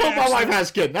I was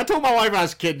kidding. I told my wife I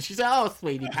was kidding. She said, "Oh,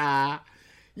 sweetie pie,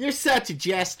 you're such a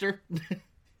jester."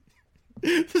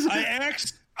 I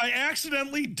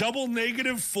accidentally double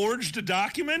negative forged a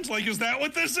document? Like, is that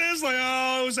what this is? Like,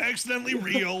 oh, it was accidentally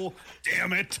real.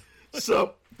 Damn it.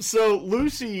 So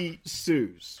Lucy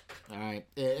sues. All right.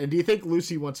 And do you think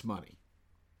Lucy wants money?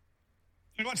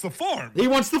 He wants the farm. He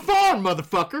wants the farm,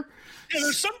 motherfucker. Yeah,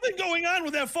 there's something going on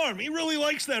with that farm. He really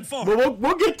likes that farm. Well,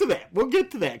 we'll get to that. We'll get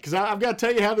to that because I've got to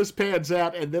tell you how this pans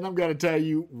out, and then I'm going to tell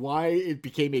you why it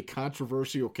became a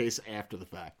controversial case after the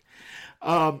fact.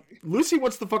 Lucy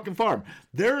wants the fucking farm.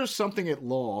 There is something at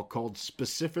law called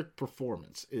specific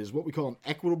performance, is what we call an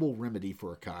equitable remedy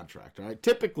for a contract. All right,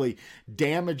 typically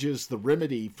damages, the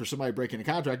remedy for somebody breaking a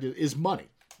contract is money.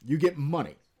 You get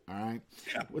money. All right.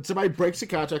 Yeah. When somebody breaks a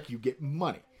contract, you get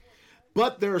money.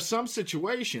 But there are some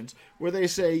situations where they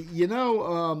say,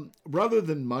 rather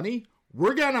than money,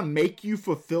 we're gonna make you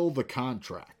fulfill the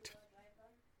contract.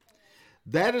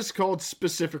 That is called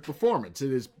specific performance.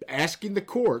 It is asking the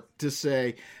court to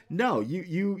say, no,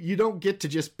 you don't get to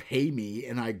just pay me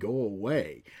and I go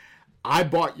away. I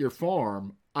bought your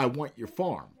farm. I want your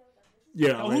farm.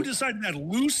 Yeah. Now, who decided that?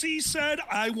 Lucy said,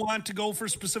 I want to go for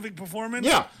specific performance?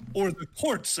 Yeah. Or the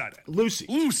court said it? Lucy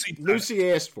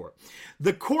asked for it.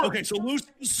 The court. Okay, so Lucy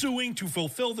is suing to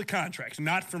fulfill the contract,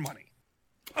 not for money.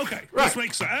 Okay, right. This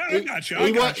makes sense. I got you.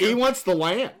 He wants the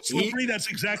land. Slippery, that's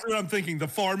exactly what I'm thinking. The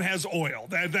farm has oil.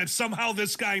 That somehow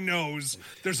this guy knows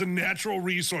there's a natural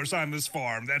resource on this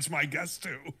farm. That's my guess,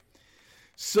 too.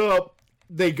 So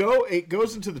it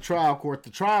goes into the trial court. The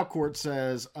trial court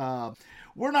says,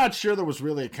 we're not sure there was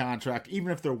really a contract.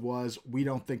 Even if there was, we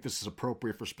don't think this is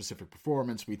appropriate for specific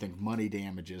performance. We think money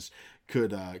damages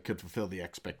could fulfill the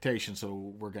expectation,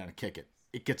 so we're going to kick it.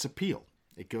 It gets appealed.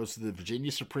 It goes to the Virginia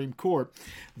Supreme Court.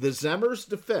 The Zemmers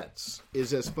defense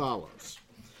is as follows.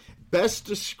 Best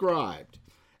described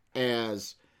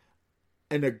as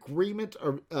an agreement,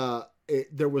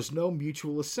 there was no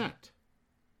mutual assent.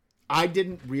 I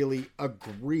didn't really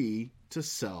agree to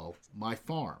sell my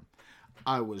farm.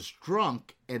 I was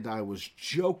drunk and I was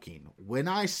joking. When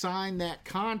I signed that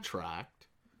contract,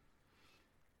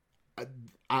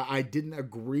 I didn't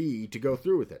agree to go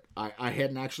through with it. I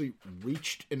hadn't actually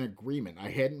reached an agreement. I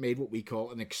hadn't made what we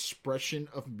call an expression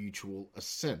of mutual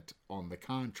assent on the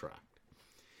contract.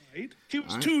 Right. He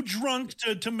was too drunk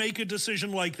to make a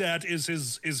decision like that. Is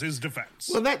his defense?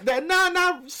 Well,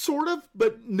 not sort of,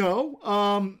 but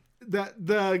no.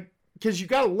 Because you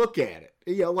got to look at it.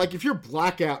 You know, like if you're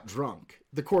blackout drunk,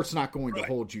 the court's not going to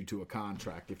hold you to a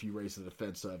contract if you raise the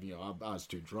defense of, I was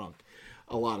too drunk.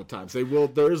 A lot of times they will.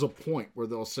 There is a point where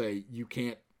they'll say you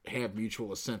can't have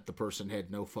mutual assent. The person had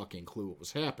no fucking clue what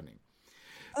was happening.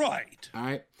 Right. All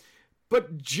right.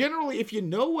 But generally, if you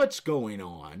know what's going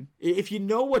on, if you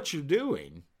know what you're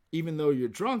doing, even though you're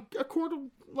drunk, a court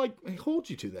will hold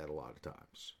you to that a lot of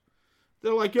times.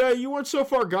 They're like, yeah, you weren't so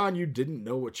far gone, you didn't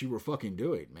know what you were fucking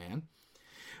doing, man.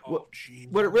 Oh,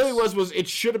 what it really was it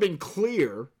should have been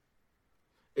clear.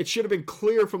 It should have been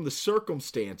clear from the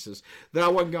circumstances that I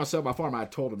wasn't going to sell my farm. I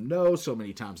told him no so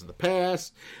many times in the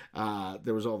past.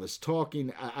 There was all this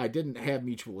talking. I didn't have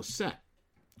mutual assent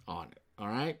on it. All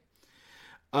right.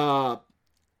 How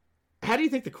do you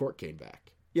think the court came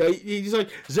back? Yeah, he's like,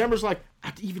 Zemmers like,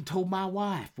 I even told my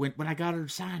wife when I got her to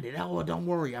sign it. Oh, don't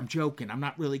worry, I'm joking. I'm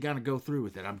not really going to go through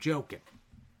with it. I'm joking.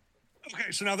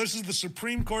 Okay, so now this is the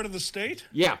Supreme Court of the state?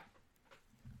 Yeah.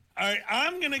 All right,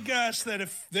 I'm going to guess that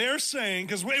if they're saying,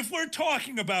 because if we're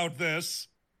talking about this,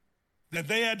 that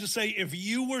they had to say if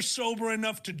you were sober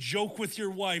enough to joke with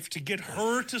your wife to get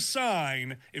her to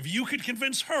sign, if you could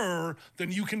convince her,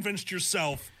 then you convinced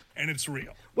yourself and it's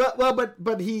real. Well,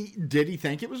 but did he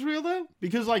think it was real though?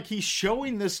 Because he's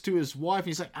showing this to his wife.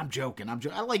 He's like, I'm joking.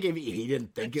 Like if he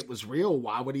didn't think it was real,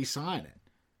 why would he sign it?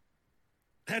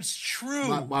 That's true.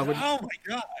 Why would oh my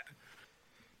God.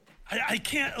 I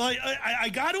can't I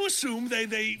got to assume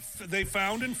they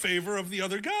found in favor of the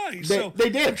other guy. They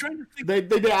did. They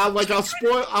did.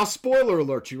 I'll spoiler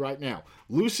alert you right now.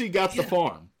 Lucy got the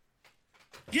farm.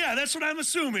 Yeah, that's what I'm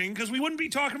assuming because we wouldn't be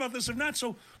talking about this if not.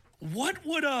 So, what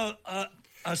would a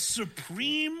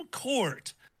Supreme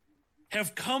Court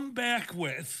have come back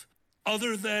with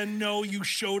other than no? You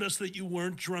showed us that you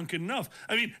weren't drunk enough.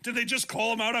 I mean, did they just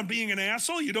call him out on being an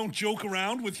asshole? You don't joke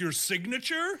around with your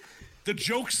signature. The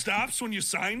joke stops when you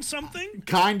sign something?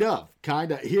 Kind of.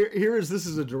 This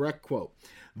is a direct quote.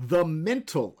 The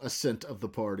mental assent of the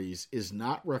parties is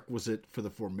not requisite for the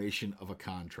formation of a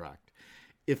contract.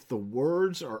 If the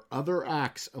words or other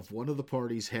acts of one of the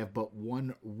parties have but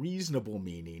one reasonable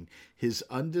meaning, his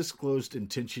undisclosed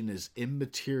intention is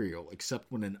immaterial,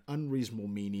 except when an unreasonable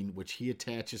meaning which he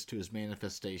attaches to his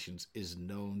manifestations is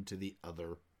known to the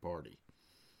other party.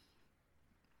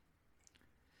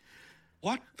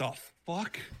 What the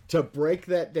fuck? To break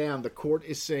that down, the court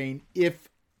is saying if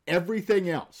everything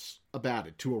else about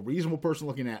it, to a reasonable person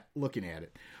looking at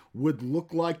it, would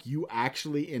look like you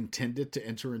actually intended to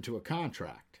enter into a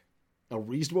contract. A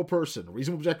reasonable person, a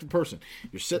reasonable objective person.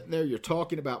 You're sitting there, you're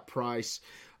talking about price,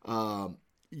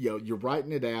 you're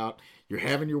writing it out, you're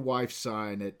having your wife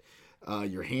sign it,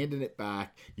 you're handing it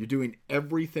back, you're doing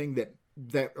everything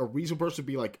that a reasonable person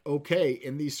would be like, okay,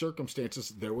 in these circumstances,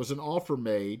 there was an offer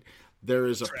made. There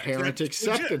is apparent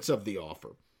acceptance of the offer.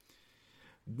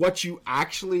 What you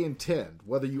actually intend,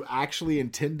 whether you actually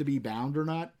intend to be bound or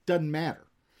not, doesn't matter.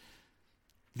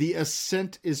 The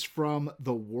assent is from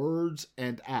the words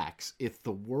and acts. If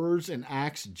the words and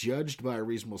acts judged by a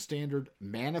reasonable standard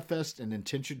manifest an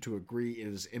intention to agree, it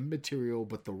is immaterial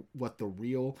but what the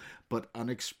real but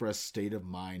unexpressed state of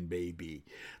mind may be.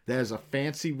 That is a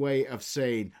fancy way of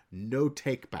saying no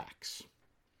takebacks.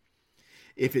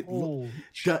 If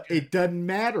it doesn't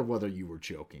matter whether you were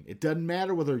joking. It doesn't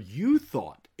matter whether you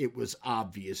thought it was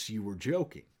obvious you were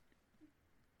joking.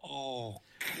 Oh,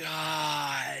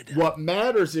 God. What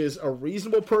matters is a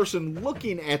reasonable person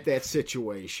looking at that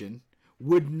situation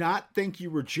would not think you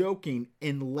were joking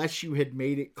unless you had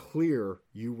made it clear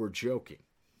you were joking.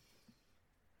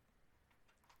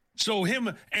 So he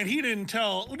did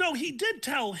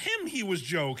tell him he was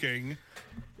joking.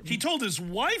 He told his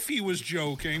wife he was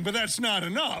joking, but that's not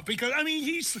enough because, I mean,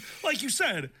 he's, like you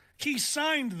said, he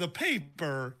signed the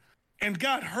paper and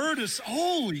got hurt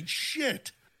holy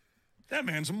shit. That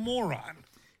man's a moron.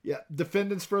 Yeah,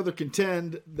 defendants further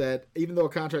contend that even though a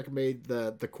contract made,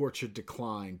 the court should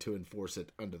decline to enforce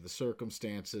it under the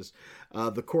circumstances.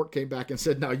 The court came back and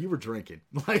said, "No, you were drinking.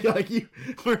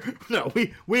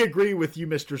 We agree with you,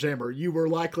 Mr. Zimmer. You were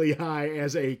likely high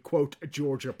as a quote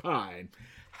Georgia pine.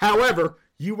 However,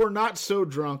 you were not so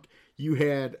drunk you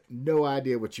had no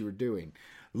idea what you were doing.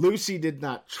 Lucy did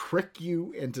not trick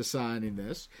you into signing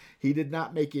this. He did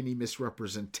not make any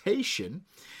misrepresentation.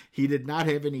 He did not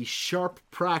have any sharp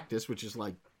practice, which is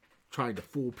like trying to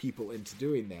fool people into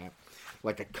doing that,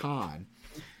 like a con.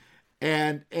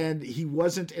 And he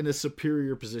wasn't in a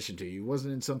superior position to you. He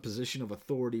wasn't in some position of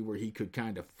authority where he could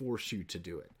kind of force you to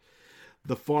do it.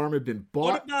 The farm had been bought.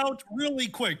 What about, really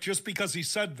quick, just because he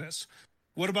said this,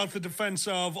 what about the defense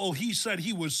of, he said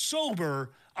he was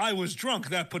sober, I was drunk?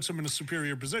 That puts him in a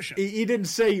superior position. He didn't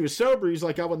say he was sober. He's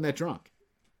like, I wasn't that drunk.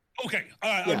 Okay.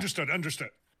 Yeah. Understood.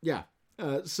 Yeah.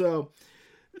 So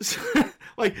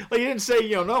he didn't say,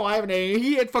 no, I haven't.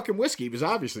 He had fucking whiskey. He was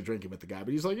obviously drinking with the guy,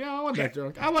 but he's like, I wasn't that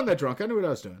drunk. I wasn't that drunk. I knew what I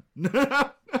was doing.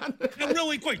 Now,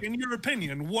 really quick, in your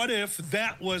opinion, what if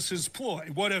that was his ploy?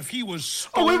 What if he was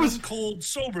cold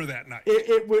sober that night?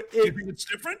 You think it's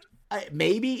different?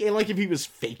 Maybe, like if he was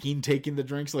faking taking the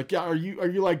drinks, like, are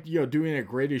you like, doing a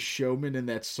Greatest Showman in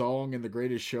that song in The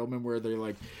Greatest Showman where they're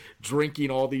like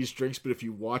drinking all these drinks, but if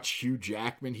you watch Hugh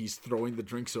Jackman, he's throwing the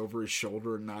drinks over his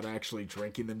shoulder and not actually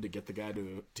drinking them to get the guy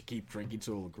to keep drinking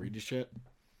so he'll agree to shit.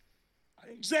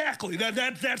 Exactly.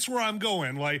 That's where I'm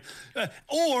going. Like,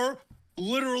 or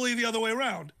literally the other way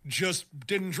around. Just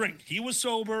didn't drink. He was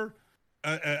sober.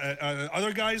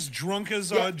 Other guys drunk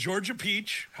as Georgia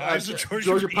Peach. High as a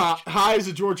Georgia Peach. High as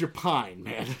a Georgia Pine,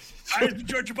 man. High as a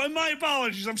Georgia Pine. My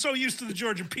apologies. I'm so used to the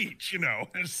Georgia Peach,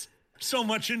 There's so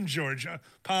much in Georgia.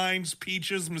 Pines,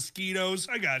 peaches, mosquitoes.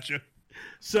 I got you.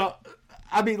 So,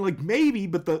 I mean, like, maybe,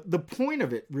 but the point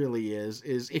of it really is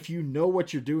if you know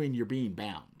what you're doing, you're being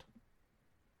bound.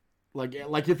 Like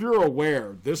if you're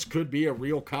aware this could be a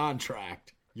real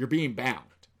contract, you're being bound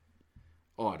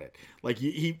on it. Like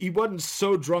he wasn't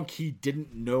so drunk he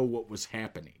didn't know what was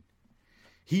happening.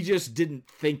 He just didn't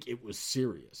think it was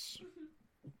serious.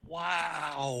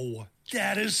 Wow.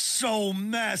 That is so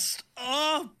messed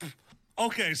up.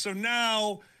 Okay, so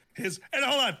now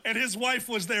and his wife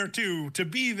was there too, to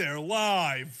be there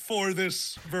live for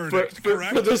this verdict,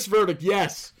 correct? For this verdict,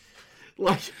 yes.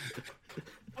 Like,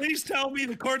 please tell me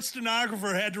the court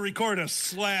stenographer had to record a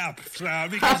slap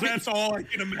sound, because that's all I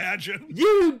can imagine.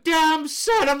 You damn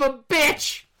son of a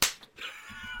bitch!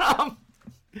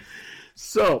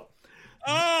 So.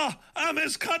 I'm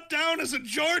as cut down as a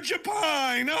Georgia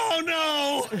pine. Oh,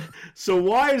 no. So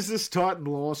why is this taught in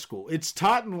law school? It's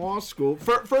taught in law school,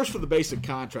 first for the basic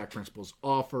contract principles: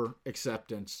 offer,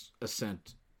 acceptance,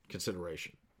 assent,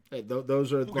 consideration.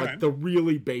 Those are like the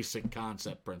really basic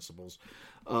concept principles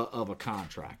of a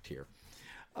contract here.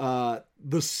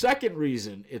 The second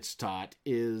reason it's taught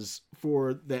is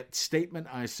for that statement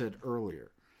I said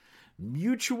earlier.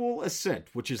 Mutual assent,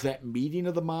 which is that meeting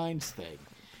of the minds thing,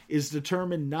 is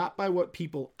determined not by what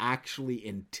people actually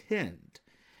intend,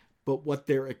 but what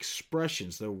their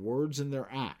expressions, their words and their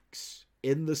acts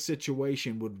in the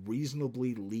situation would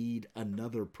reasonably lead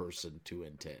another person to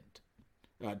intend,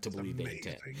 to believe they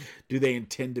intend. Do they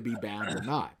intend to be bound or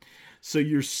not? So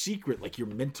your secret, like your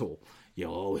mental,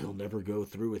 he'll never go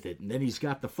through with it. And then he's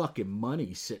got the fucking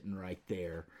money sitting right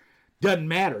there. Doesn't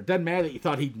matter. Doesn't matter that you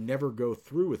thought he'd never go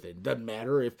through with it. Doesn't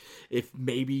matter if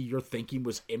maybe your thinking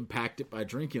was impacted by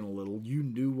drinking a little. You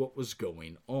knew what was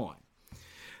going on.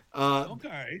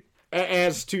 Okay.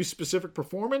 As to specific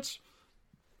performance,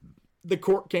 the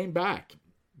court came back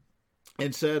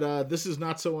and said, this is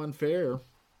not so unfair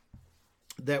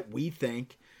that we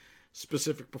think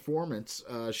Specific Performance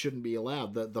shouldn't be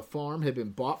allowed. The farm had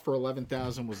been bought for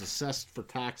 $11,000, was assessed for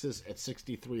taxes at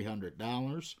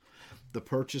 $6,300. The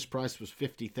purchase price was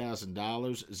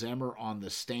 $50,000. Zimmer on the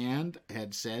stand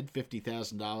had said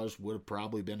 $50,000 would have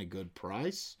probably been a good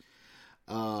price.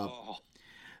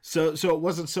 So it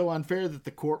wasn't so unfair that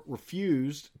the court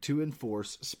refused to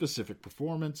enforce Specific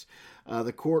Performance.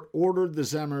 The court ordered the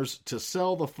Zimmers to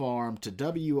sell the farm to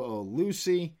W.O.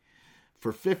 Lucy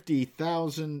for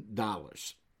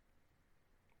 $50,000.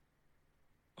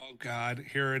 Oh, God.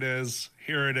 Here it is.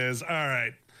 All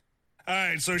right.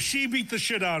 So she beat the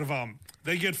shit out of them.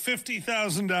 They get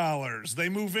 $50,000. They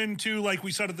move into, like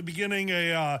we said at the beginning,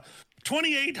 a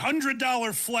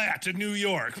 $2,800 flat in New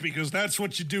York, because that's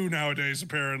what you do nowadays,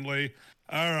 apparently.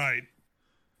 All right.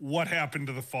 What happened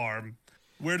to the farm?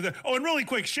 And really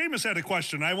quick, Seamus had a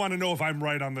question. I want to know if I'm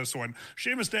right on this one.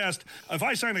 Seamus asked, if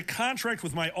I sign a contract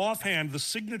with my offhand, the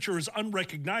signature is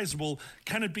unrecognizable,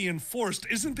 can it be enforced?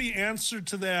 Isn't the answer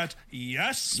to that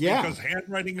yes? Yeah. Because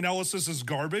handwriting analysis is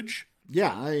garbage?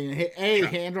 Yeah, I mean,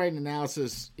 handwriting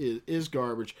analysis is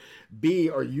garbage. B,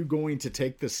 are you going to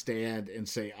take the stand and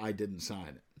say, I didn't sign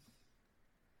it?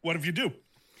 What if you do?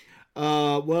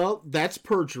 Well, that's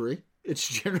perjury. It's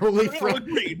generally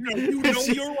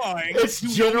you're lying. It's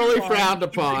generally frowned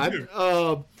upon.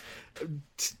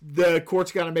 The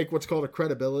court's got to make what's called a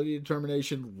credibility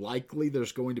determination. Likely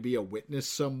there's going to be a witness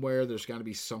somewhere. There's got to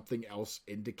be something else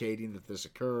indicating that this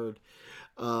occurred.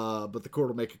 But the court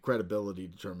will make a credibility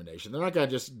determination. They're not going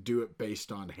to just do it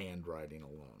based on handwriting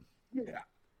alone. Yeah.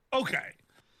 Okay.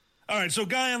 All right, so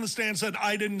guy on the stand said,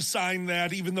 I didn't sign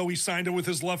that, even though he signed it with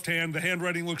his left hand. The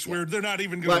handwriting looks weird. They're not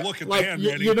even going to look at the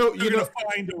handwriting. They're going to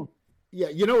find him. Yeah,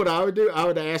 you know what I would do? I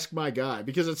would ask my guy,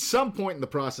 because at some point in the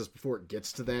process before it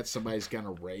gets to that, somebody's going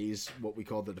to raise what we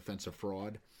call the defense of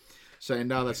fraud, saying,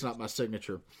 no, that's not my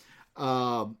signature.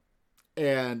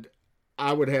 And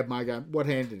I would have my guy, what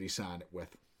hand did he sign it with?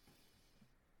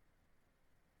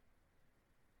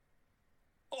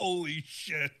 Holy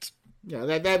shit. Yeah,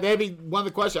 that'd be one of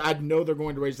the questions. I'd know they're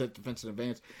going to raise that defense in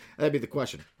advance. That'd be the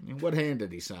question. I mean, what hand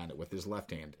did he sign it with? His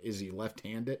left hand. Is he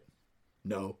left-handed?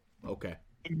 No. Okay.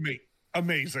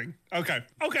 Amazing. Okay.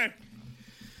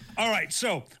 All right,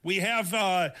 so we have,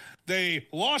 they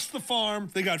lost the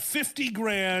farm. They got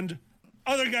 $50,000.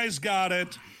 Other guys got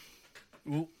it.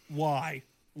 Why?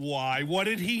 What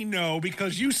did he know?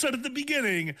 Because you said at the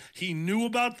beginning he knew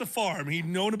about the farm. He'd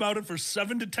known about it for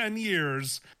 7 to 10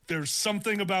 years. There's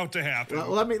something about to happen. Well,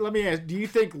 let me ask, do you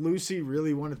think Lucy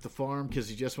really wanted the farm because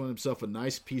he just wanted himself a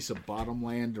nice piece of bottom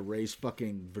land to raise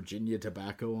fucking Virginia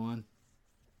tobacco on?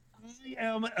 I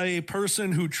am a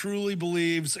person who truly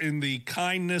believes in the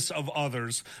kindness of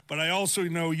others, but I also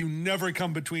know you never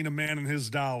come between a man and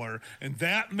his dollar, and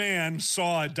that man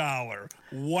saw a dollar.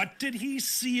 What did he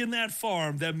see in that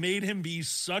farm that made him be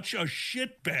such a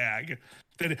shitbag?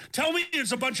 Tell me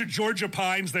there's a bunch of Georgia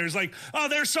pines there's like, oh,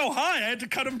 they're so high, I had to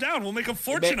cut them down. We'll make a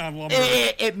fortune on lumber.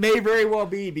 It may very well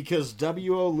be, because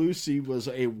W.O. Lucy was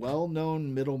a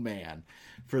well-known middleman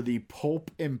for the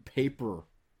pulp and paper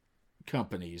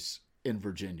companies in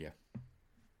Virginia,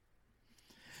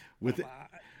 with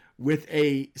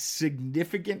a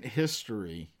significant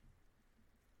history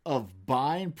of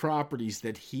buying properties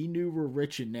that he knew were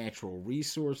rich in natural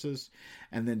resources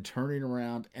and then turning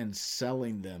around and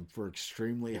selling them for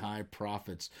extremely high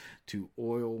profits to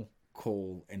oil,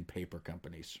 coal, and paper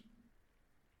companies.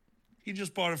 He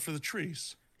just bought it for the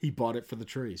trees. He bought it for the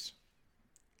trees.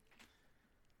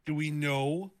 Do we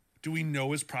know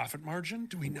his profit margin?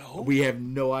 Do we know? We have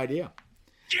no idea.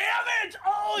 Damn it!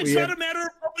 Oh, it's not a matter of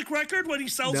public record what he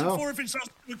sells it for if he sells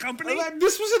it to a company?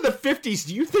 This was in the 50s.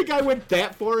 Do you think I went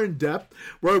that far in depth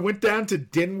where I went down to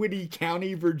Dinwiddie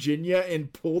County, Virginia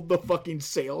and pulled the fucking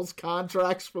sales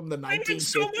contracts from the 1950s? I spent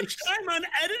so much time on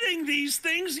editing these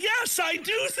things. Yes, I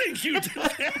do think you did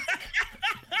that.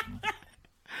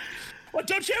 What,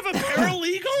 don't you have a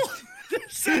paralegal?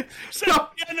 No,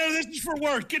 this is for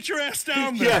work. Get your ass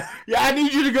down there. Yeah, I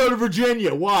need you to go to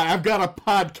Virginia. Why? I've got a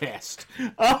podcast.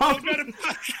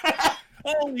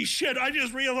 Holy shit, I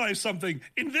just realized something.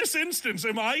 In this instance,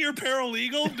 am I your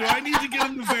paralegal? Do I need to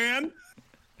get in the van?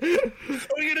 Are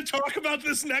we going to talk about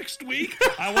this next week?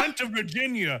 I went to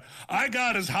Virginia. I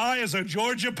got as high as a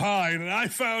Georgia pine, and I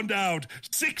found out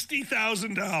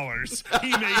 $60,000. He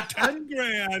made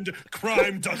 $10,000.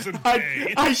 Crime doesn't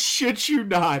pay. I shit you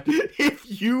not.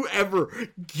 If you ever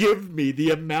give me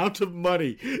the amount of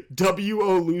money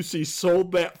W.O. Lucy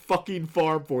sold that fucking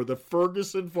farm for, the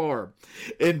Ferguson farm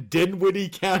in Dinwiddie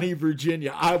County,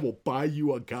 Virginia, I will buy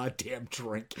you a goddamn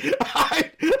drink.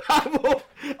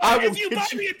 If you buy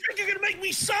me a drink, you're going to make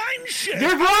me sign shit.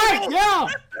 You're right, yeah.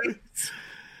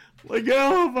 Like,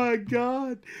 oh my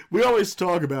God. We always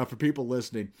talk about, for people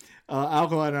listening,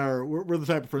 Alkali and I we're the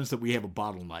type of friends that we have a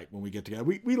bottle night when we get together.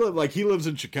 We live, like, he lives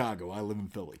in Chicago, I live in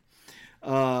Philly.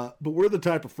 But we're the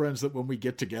type of friends that when we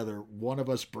get together, one of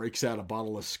us breaks out a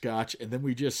bottle of scotch, and then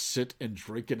we just sit and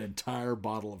drink an entire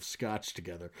bottle of scotch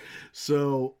together.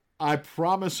 So I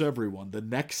promise everyone, the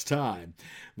next time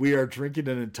we are drinking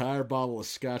an entire bottle of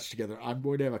scotch together, I'm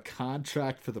going to have a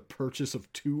contract for the purchase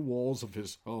of 2 walls of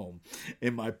his home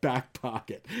in my back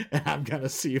pocket, and I'm going to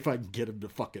see if I can get him to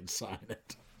fucking sign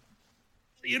it.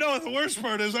 You know, the worst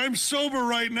part is I'm sober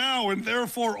right now and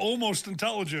therefore almost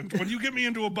intelligent. When you get me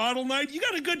into a bottle night, you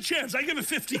got a good chance. I give it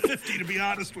 50-50, to be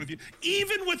honest with you.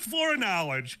 Even with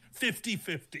foreknowledge,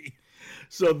 50-50.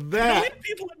 So that... You know, we have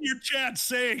people in your chat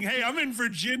saying, hey, I'm in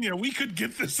Virginia. We could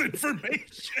get this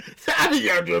information.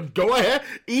 Go ahead.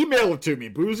 Email it to me,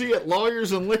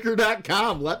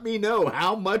 boozy@lawyersandliquor.com. Let me know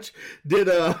how much did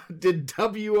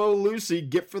W.O. Lucy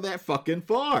get for that fucking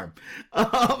farm.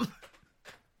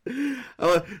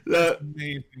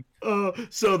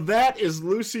 So that is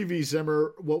Lucy V.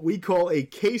 Zimmer, what we call a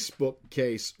casebook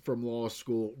case from law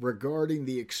school regarding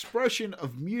the expression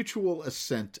of mutual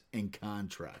assent in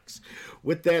contracts.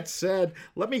 With that said,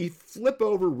 let me flip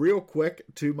over real quick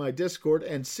to my Discord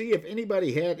and see if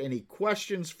anybody had any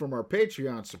questions from our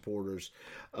Patreon supporters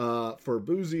for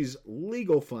Boozy's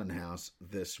Legal Funhouse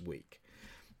this week.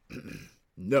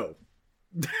 No.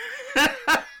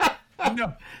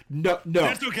 No.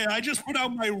 That's okay. I just put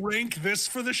out my rank this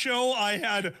for the show. I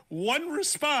had 1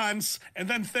 response, and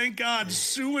then thank God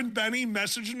Sue and Benny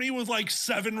messaged me with like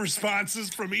 7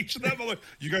 responses from each of them. I'm like,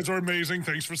 you guys are amazing.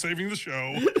 Thanks for saving the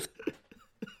show.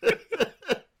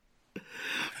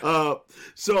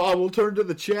 So I will turn to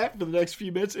the chat for the next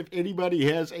few minutes. If anybody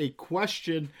has a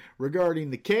question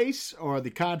regarding the case or the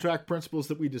contract principles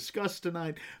that we discussed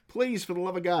tonight, please, for the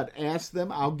love of God, ask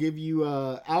them. I'll give you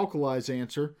Alkali's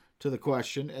answer to the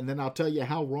question, and then I'll tell you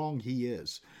how wrong he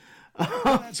is.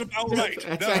 That's about right. You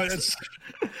know,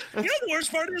 the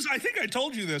worst part is, I think I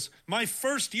told you this. My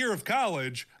first year of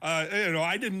college,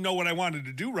 I didn't know what I wanted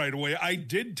to do right away. I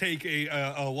did take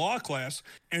a law class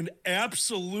and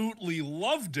absolutely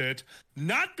loved it.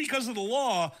 Not because of the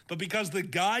law, but because the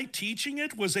guy teaching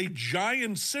it was a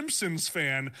giant Simpsons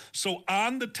fan. So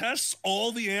on the tests,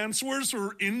 all the answers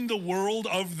are in the world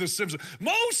of the Simpsons.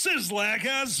 Mo Sislak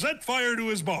has set fire to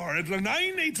his bar at the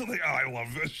 9/8 of the... Oh, I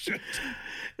love this shit.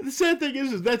 The sad thing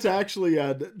is that's actually,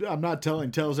 I'm not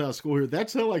telling tales out of school here.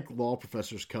 That's how, like, law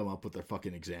professors come up with their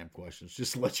fucking exam questions.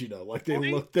 Just to let you know. Like,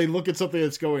 they look at something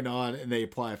that's going on and they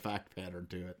apply a fact pattern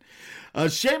to it.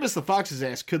 Seamus the Fox has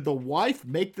asked, could the wife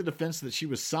make the defense that she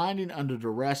was signing under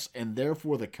duress and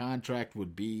therefore the contract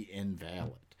would be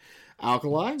invalid?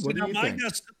 Alkali, what do you think?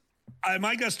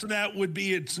 My guess to that would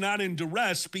be it's not in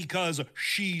duress because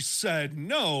she said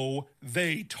no,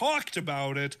 they talked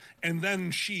about it, and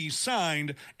then she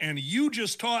signed, and you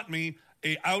just taught me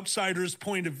a outsider's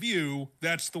point of view.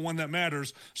 That's the one that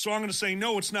matters. So I'm going to say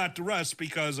no, it's not duress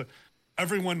because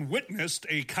everyone witnessed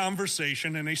a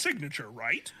conversation and a signature,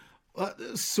 right?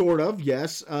 Sort of,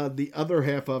 yes. The other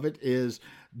half of it is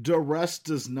duress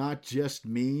does not just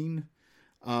mean...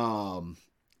 I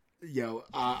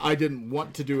didn't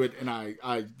want to do it, and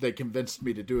they convinced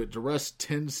me to do it. Duress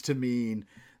tends to mean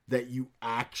that you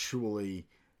actually,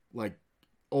 like,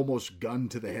 almost gun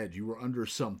to the head. You were under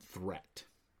some threat.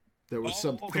 There was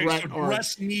some threat. So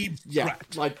duress needs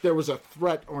threat. Like there was a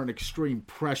threat or an extreme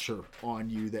pressure on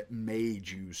you that made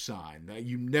you sign. That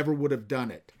you never would have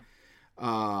done it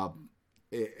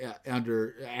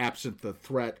under absent the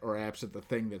threat or absent the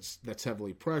thing that's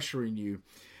heavily pressuring you.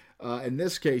 In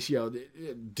this case,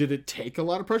 did it take a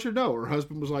lot of pressure? No. Her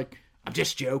husband was like, I'm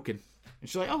just joking. And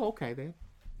she's like, oh, okay, then.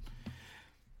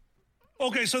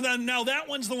 Okay, so then now that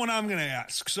one's the one I'm going to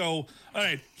ask. So, all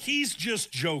right, he's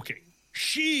just joking.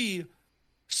 She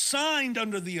signed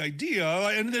under the idea,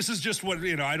 and this is just what,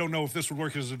 I don't know if this would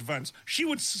work as a defense.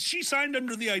 She signed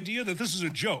under the idea that this is a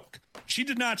joke. She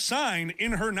did not sign,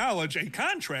 in her knowledge, a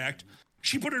contract.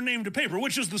 She put her name to paper,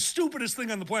 which is the stupidest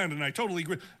thing on the planet, and I totally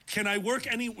agree. Can I work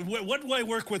what do I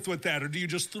work with that, or do you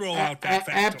just throw out that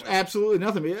fact? Absolutely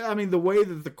nothing. I mean, the way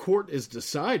that the court is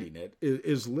deciding it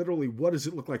is literally, what does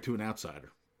it look like to an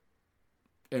outsider?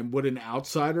 And would an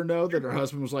outsider know that her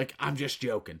husband was like, I'm just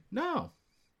joking? No.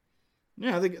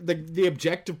 Yeah, the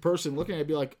objective person looking at it would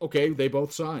be like, okay, they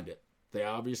both signed it. They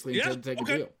obviously intend to take a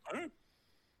deal. All right.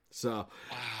 So, wow.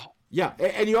 Yeah,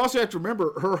 and you also have to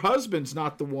remember, her husband's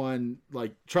not the one,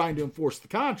 like, trying to enforce the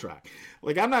contract.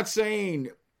 Like, I'm not saying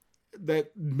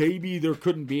that maybe there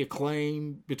couldn't be a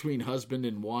claim between husband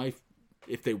and wife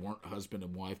if they weren't husband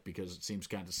and wife, because it seems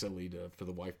kind of silly for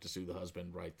the wife to sue the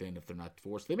husband right then if they're not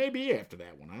divorced. They may be after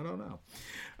that one. I don't know.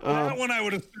 That one I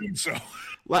would assume so.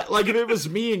 Like if it was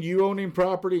me and you owning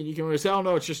property and you can say, oh,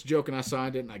 no, it's just a joke and I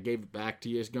signed it and I gave it back to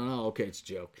you. It's going, oh, okay, it's a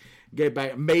joke. Get it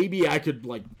back. Maybe I could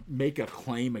like make a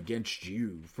claim against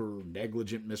you for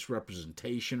negligent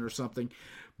misrepresentation or something.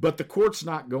 But the court's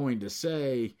not going to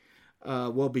say,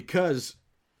 well, because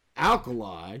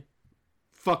Alkali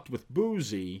fucked with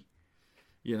Boozy,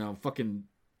 fucking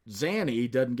Zanny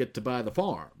doesn't get to buy the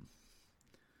farm.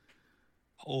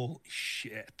 Holy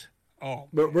shit. Oh,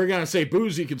 but we're going to say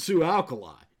Boozy can sue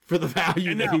Alkali for the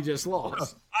value that he just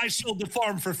lost. I sold the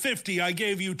farm for 50. I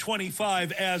gave you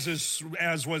 25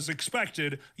 as was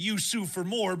expected. You sue for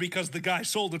more because the guy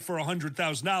sold it for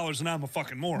 $100,000 and I'm a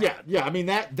fucking moron. Yeah. I mean,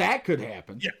 that could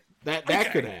happen. Yeah.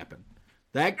 That could happen.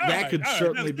 That could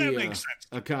certainly be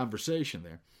a conversation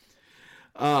there.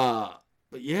 But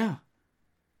yeah.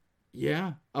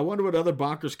 Yeah. I wonder what other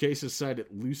bonkers cases cited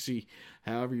Lucy,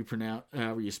 however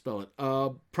you spell it.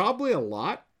 Probably a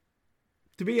lot,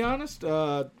 to be honest.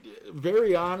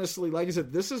 Very honestly, like I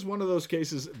said, this is one of those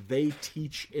cases they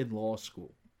teach in law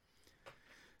school.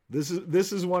 This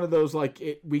is one of those,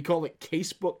 we call it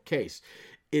casebook case.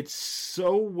 It's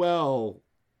so well,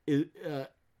 it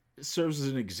serves as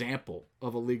an example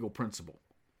of a legal principle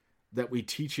that we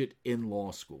teach it in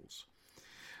law schools.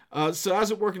 So how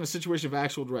does it work in a situation of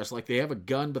actual duress? Like they have a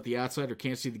gun, but the outsider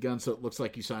can't see the gun, so it looks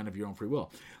like you signed of your own free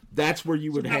will. That's where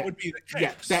you would have. That would be the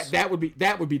case. Yeah,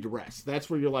 that would be duress. That's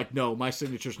where you're like, no, my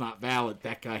signature's not valid.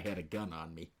 That guy had a gun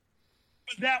on me.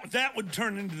 But that would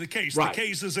turn into the case. Right. The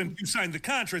case isn't you signed the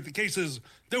contract. The case is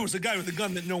there was a guy with a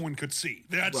gun that no one could see.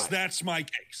 That's my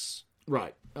case.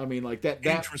 Right. I mean, like that.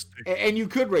 Interesting. And you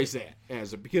could raise that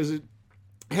as it because it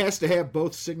has to have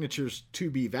both signatures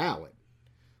to be valid.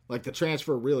 Like the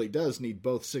transfer really does need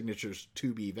both signatures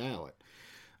to be valid.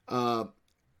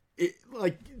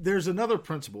 There's another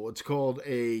principle. It's called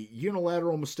a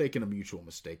unilateral mistake and a mutual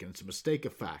mistake. And it's a mistake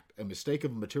of fact, a mistake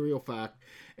of material fact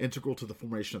integral to the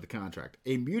formation of the contract.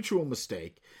 A mutual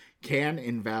mistake can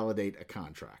invalidate a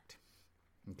contract.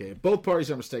 Okay, both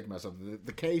parties are mistaken about something.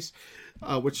 The case,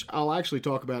 which I'll actually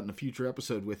talk about in a future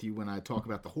episode with you when I talk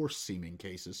about the horse seeming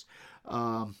cases.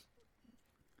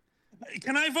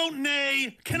 Can I vote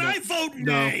nay? I vote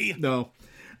nay? No.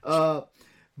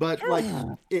 But like,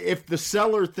 if the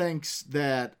seller thinks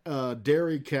that a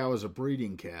dairy cow is a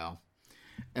breeding cow,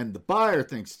 and the buyer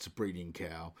thinks it's a breeding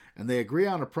cow, and they agree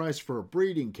on a price for a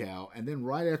breeding cow, and then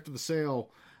right after the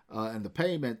sale and the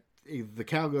payment, the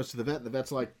cow goes to the vet, and the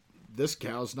vet's like, this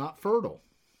cow's not fertile.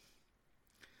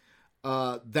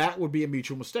 That would be a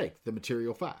mutual mistake, the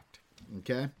material fact.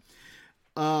 Okay?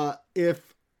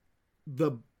 If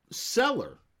the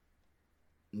seller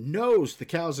knows the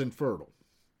cow's infertile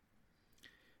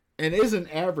and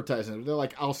isn't advertising it, they're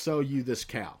like, I'll sell you this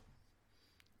cow.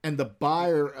 And the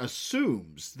buyer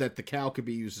assumes that the cow could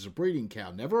be used as a breeding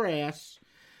cow, never asks,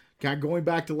 kind of going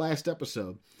back to last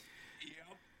episode.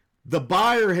 Yep. The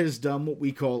buyer has done what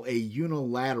we call a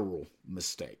unilateral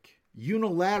mistake.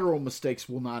 Unilateral mistakes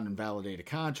will not invalidate a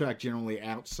contract, generally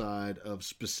outside of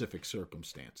specific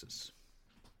circumstances.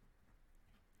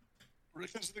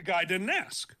 Because the guy didn't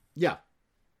ask. Yeah.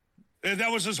 And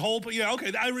that was his whole... Yeah,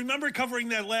 okay. I remember covering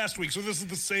that last week. So this is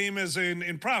the same as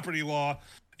in property law.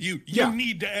 You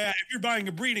need to add... If you're buying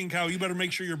a breeding cow, you better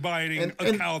make sure you're buying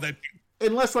a cow that...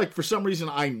 Unless, like, for some reason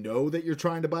I know that you're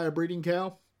trying to buy a breeding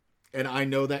cow, and I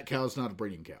know that cow's not a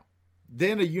breeding cow.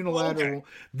 Then a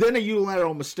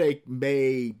unilateral mistake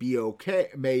may be okay,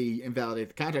 may invalidate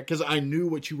the contract, because I knew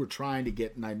what you were trying to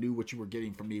get, and I knew what you were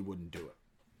getting from me wouldn't do it.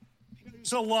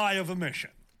 It's a lie of omission.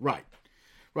 Right.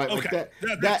 Okay.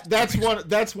 Like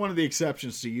that's one of the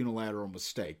exceptions to unilateral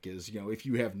mistake is, if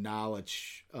you have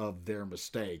knowledge of their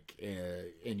mistake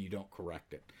and you don't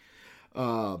correct it.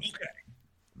 Okay.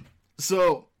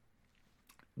 So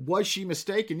was she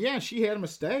mistaken? Yeah, she had a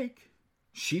mistake.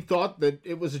 She thought that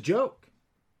it was a joke.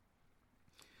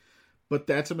 But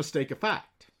that's a mistake of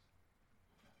fact.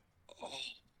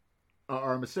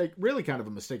 Or a mistake, really kind of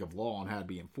a mistake of law on how to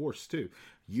be enforced too.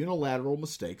 Unilateral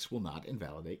mistakes will not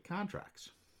invalidate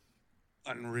contracts.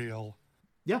 Unreal.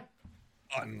 Yeah.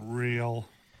 Unreal.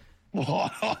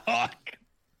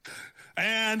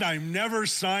 And I'm never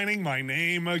signing my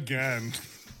name again.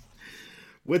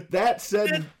 With that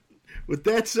said and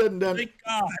done. Thank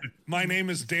God my name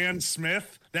is Dan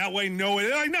Smith. That way no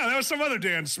that was some other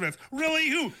Dan Smith. Really?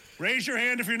 Who? Raise your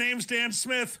hand if your name's Dan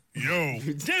Smith. Yo.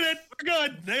 Did it. We're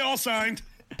good. They all signed.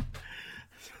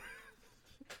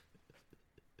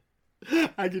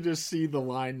 I can just see the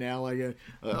line now. Like,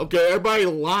 okay, everybody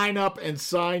line up and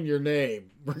sign your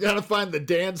name. We're going to find the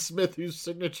Dan Smith whose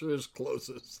signature is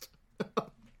closest.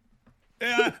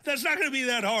 Yeah, that's not going to be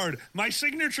that hard. My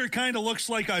signature kind of looks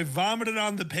like I vomited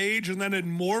on the page and then it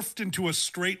morphed into a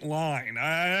straight line.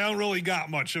 I don't really got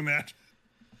much in that.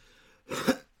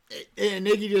 And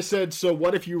Nikki just said, so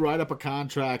what if you write up a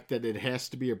contract that it has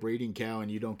to be a breeding cow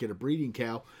and you don't get a breeding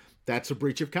cow? That's a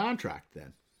breach of contract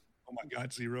then. Oh my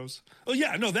God, zeros. Oh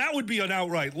yeah, no, that would be an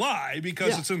outright lie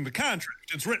because it's in the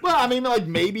contract. It's written. Well, I mean, like,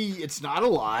 maybe it's not a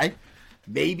lie.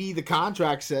 Maybe the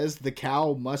contract says the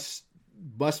cow must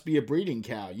be a breeding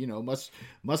cow, you know,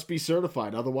 must be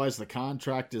certified. Otherwise the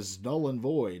contract is null and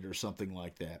void or something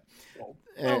like that. Well,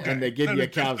 okay. And they give you a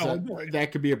cow that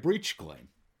could be a breach claim.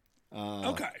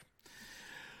 Okay.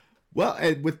 Well,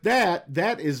 and with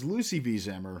that is Lucy v.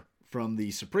 Zimmer from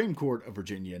the Supreme Court of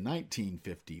Virginia,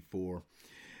 1954.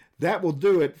 That will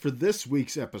do it for this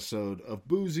week's episode of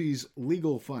Boozy's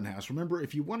Legal Funhouse. Remember,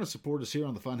 if you want to support us here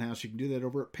on the Funhouse, you can do that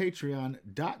over at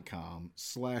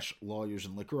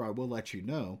patreon.com/lawyersandliquor. I will let you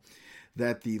know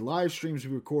that the live streams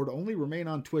we record only remain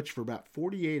on Twitch for about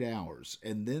 48 hours,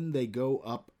 and then they go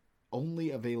up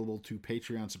only available to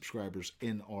Patreon subscribers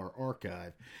in our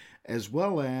archive, as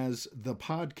well as the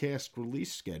podcast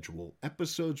release schedule.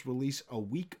 Episodes release a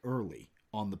week early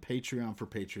on the Patreon for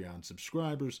Patreon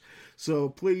subscribers. So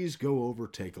please go over,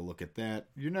 take a look at that.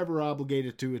 You're never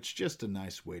obligated to. It's just a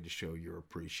nice way to show your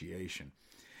appreciation.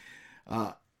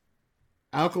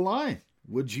 Alkaline,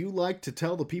 would you like to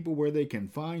tell the people where they can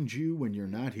find you when you're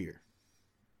not here?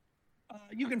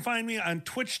 You can find me on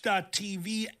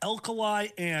twitch.tv, Alkali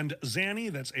and Zanny.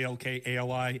 That's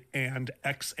ALKALI and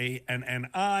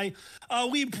XANNI.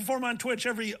 We perform on Twitch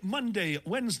every Monday,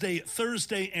 Wednesday,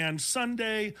 Thursday, and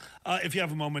Sunday. If you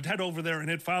have a moment, head over there and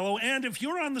hit follow. And if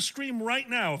you're on the stream right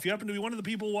now, if you happen to be one of the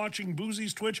people watching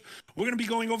Boozy's Twitch, we're going to be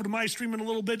going over to my stream in a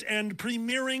little bit and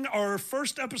premiering our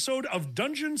first episode of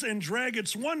Dungeons &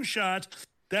 Dragons One Shot.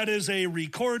 That is a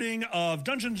recording of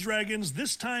Dungeons & Dragons,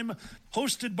 this time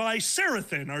hosted by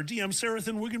Sarathan, our DM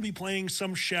Sarathan. We're going to be playing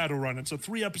some Shadowrun. It's a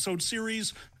 3-episode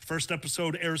series. First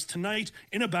episode airs tonight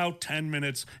in about 10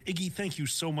 minutes. Iggy, thank you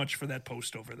so much for that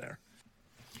post over there.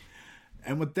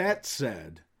 And with that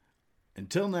said,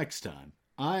 until next time,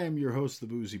 I am your host, the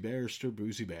Boozy Barrister,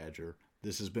 Boozy Badger.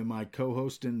 This has been my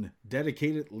co-host and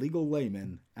dedicated legal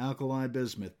layman, Alkali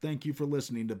Bismuth. Thank you for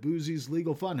listening to Boozy's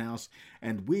Legal Funhouse,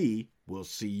 and we will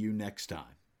see you next time.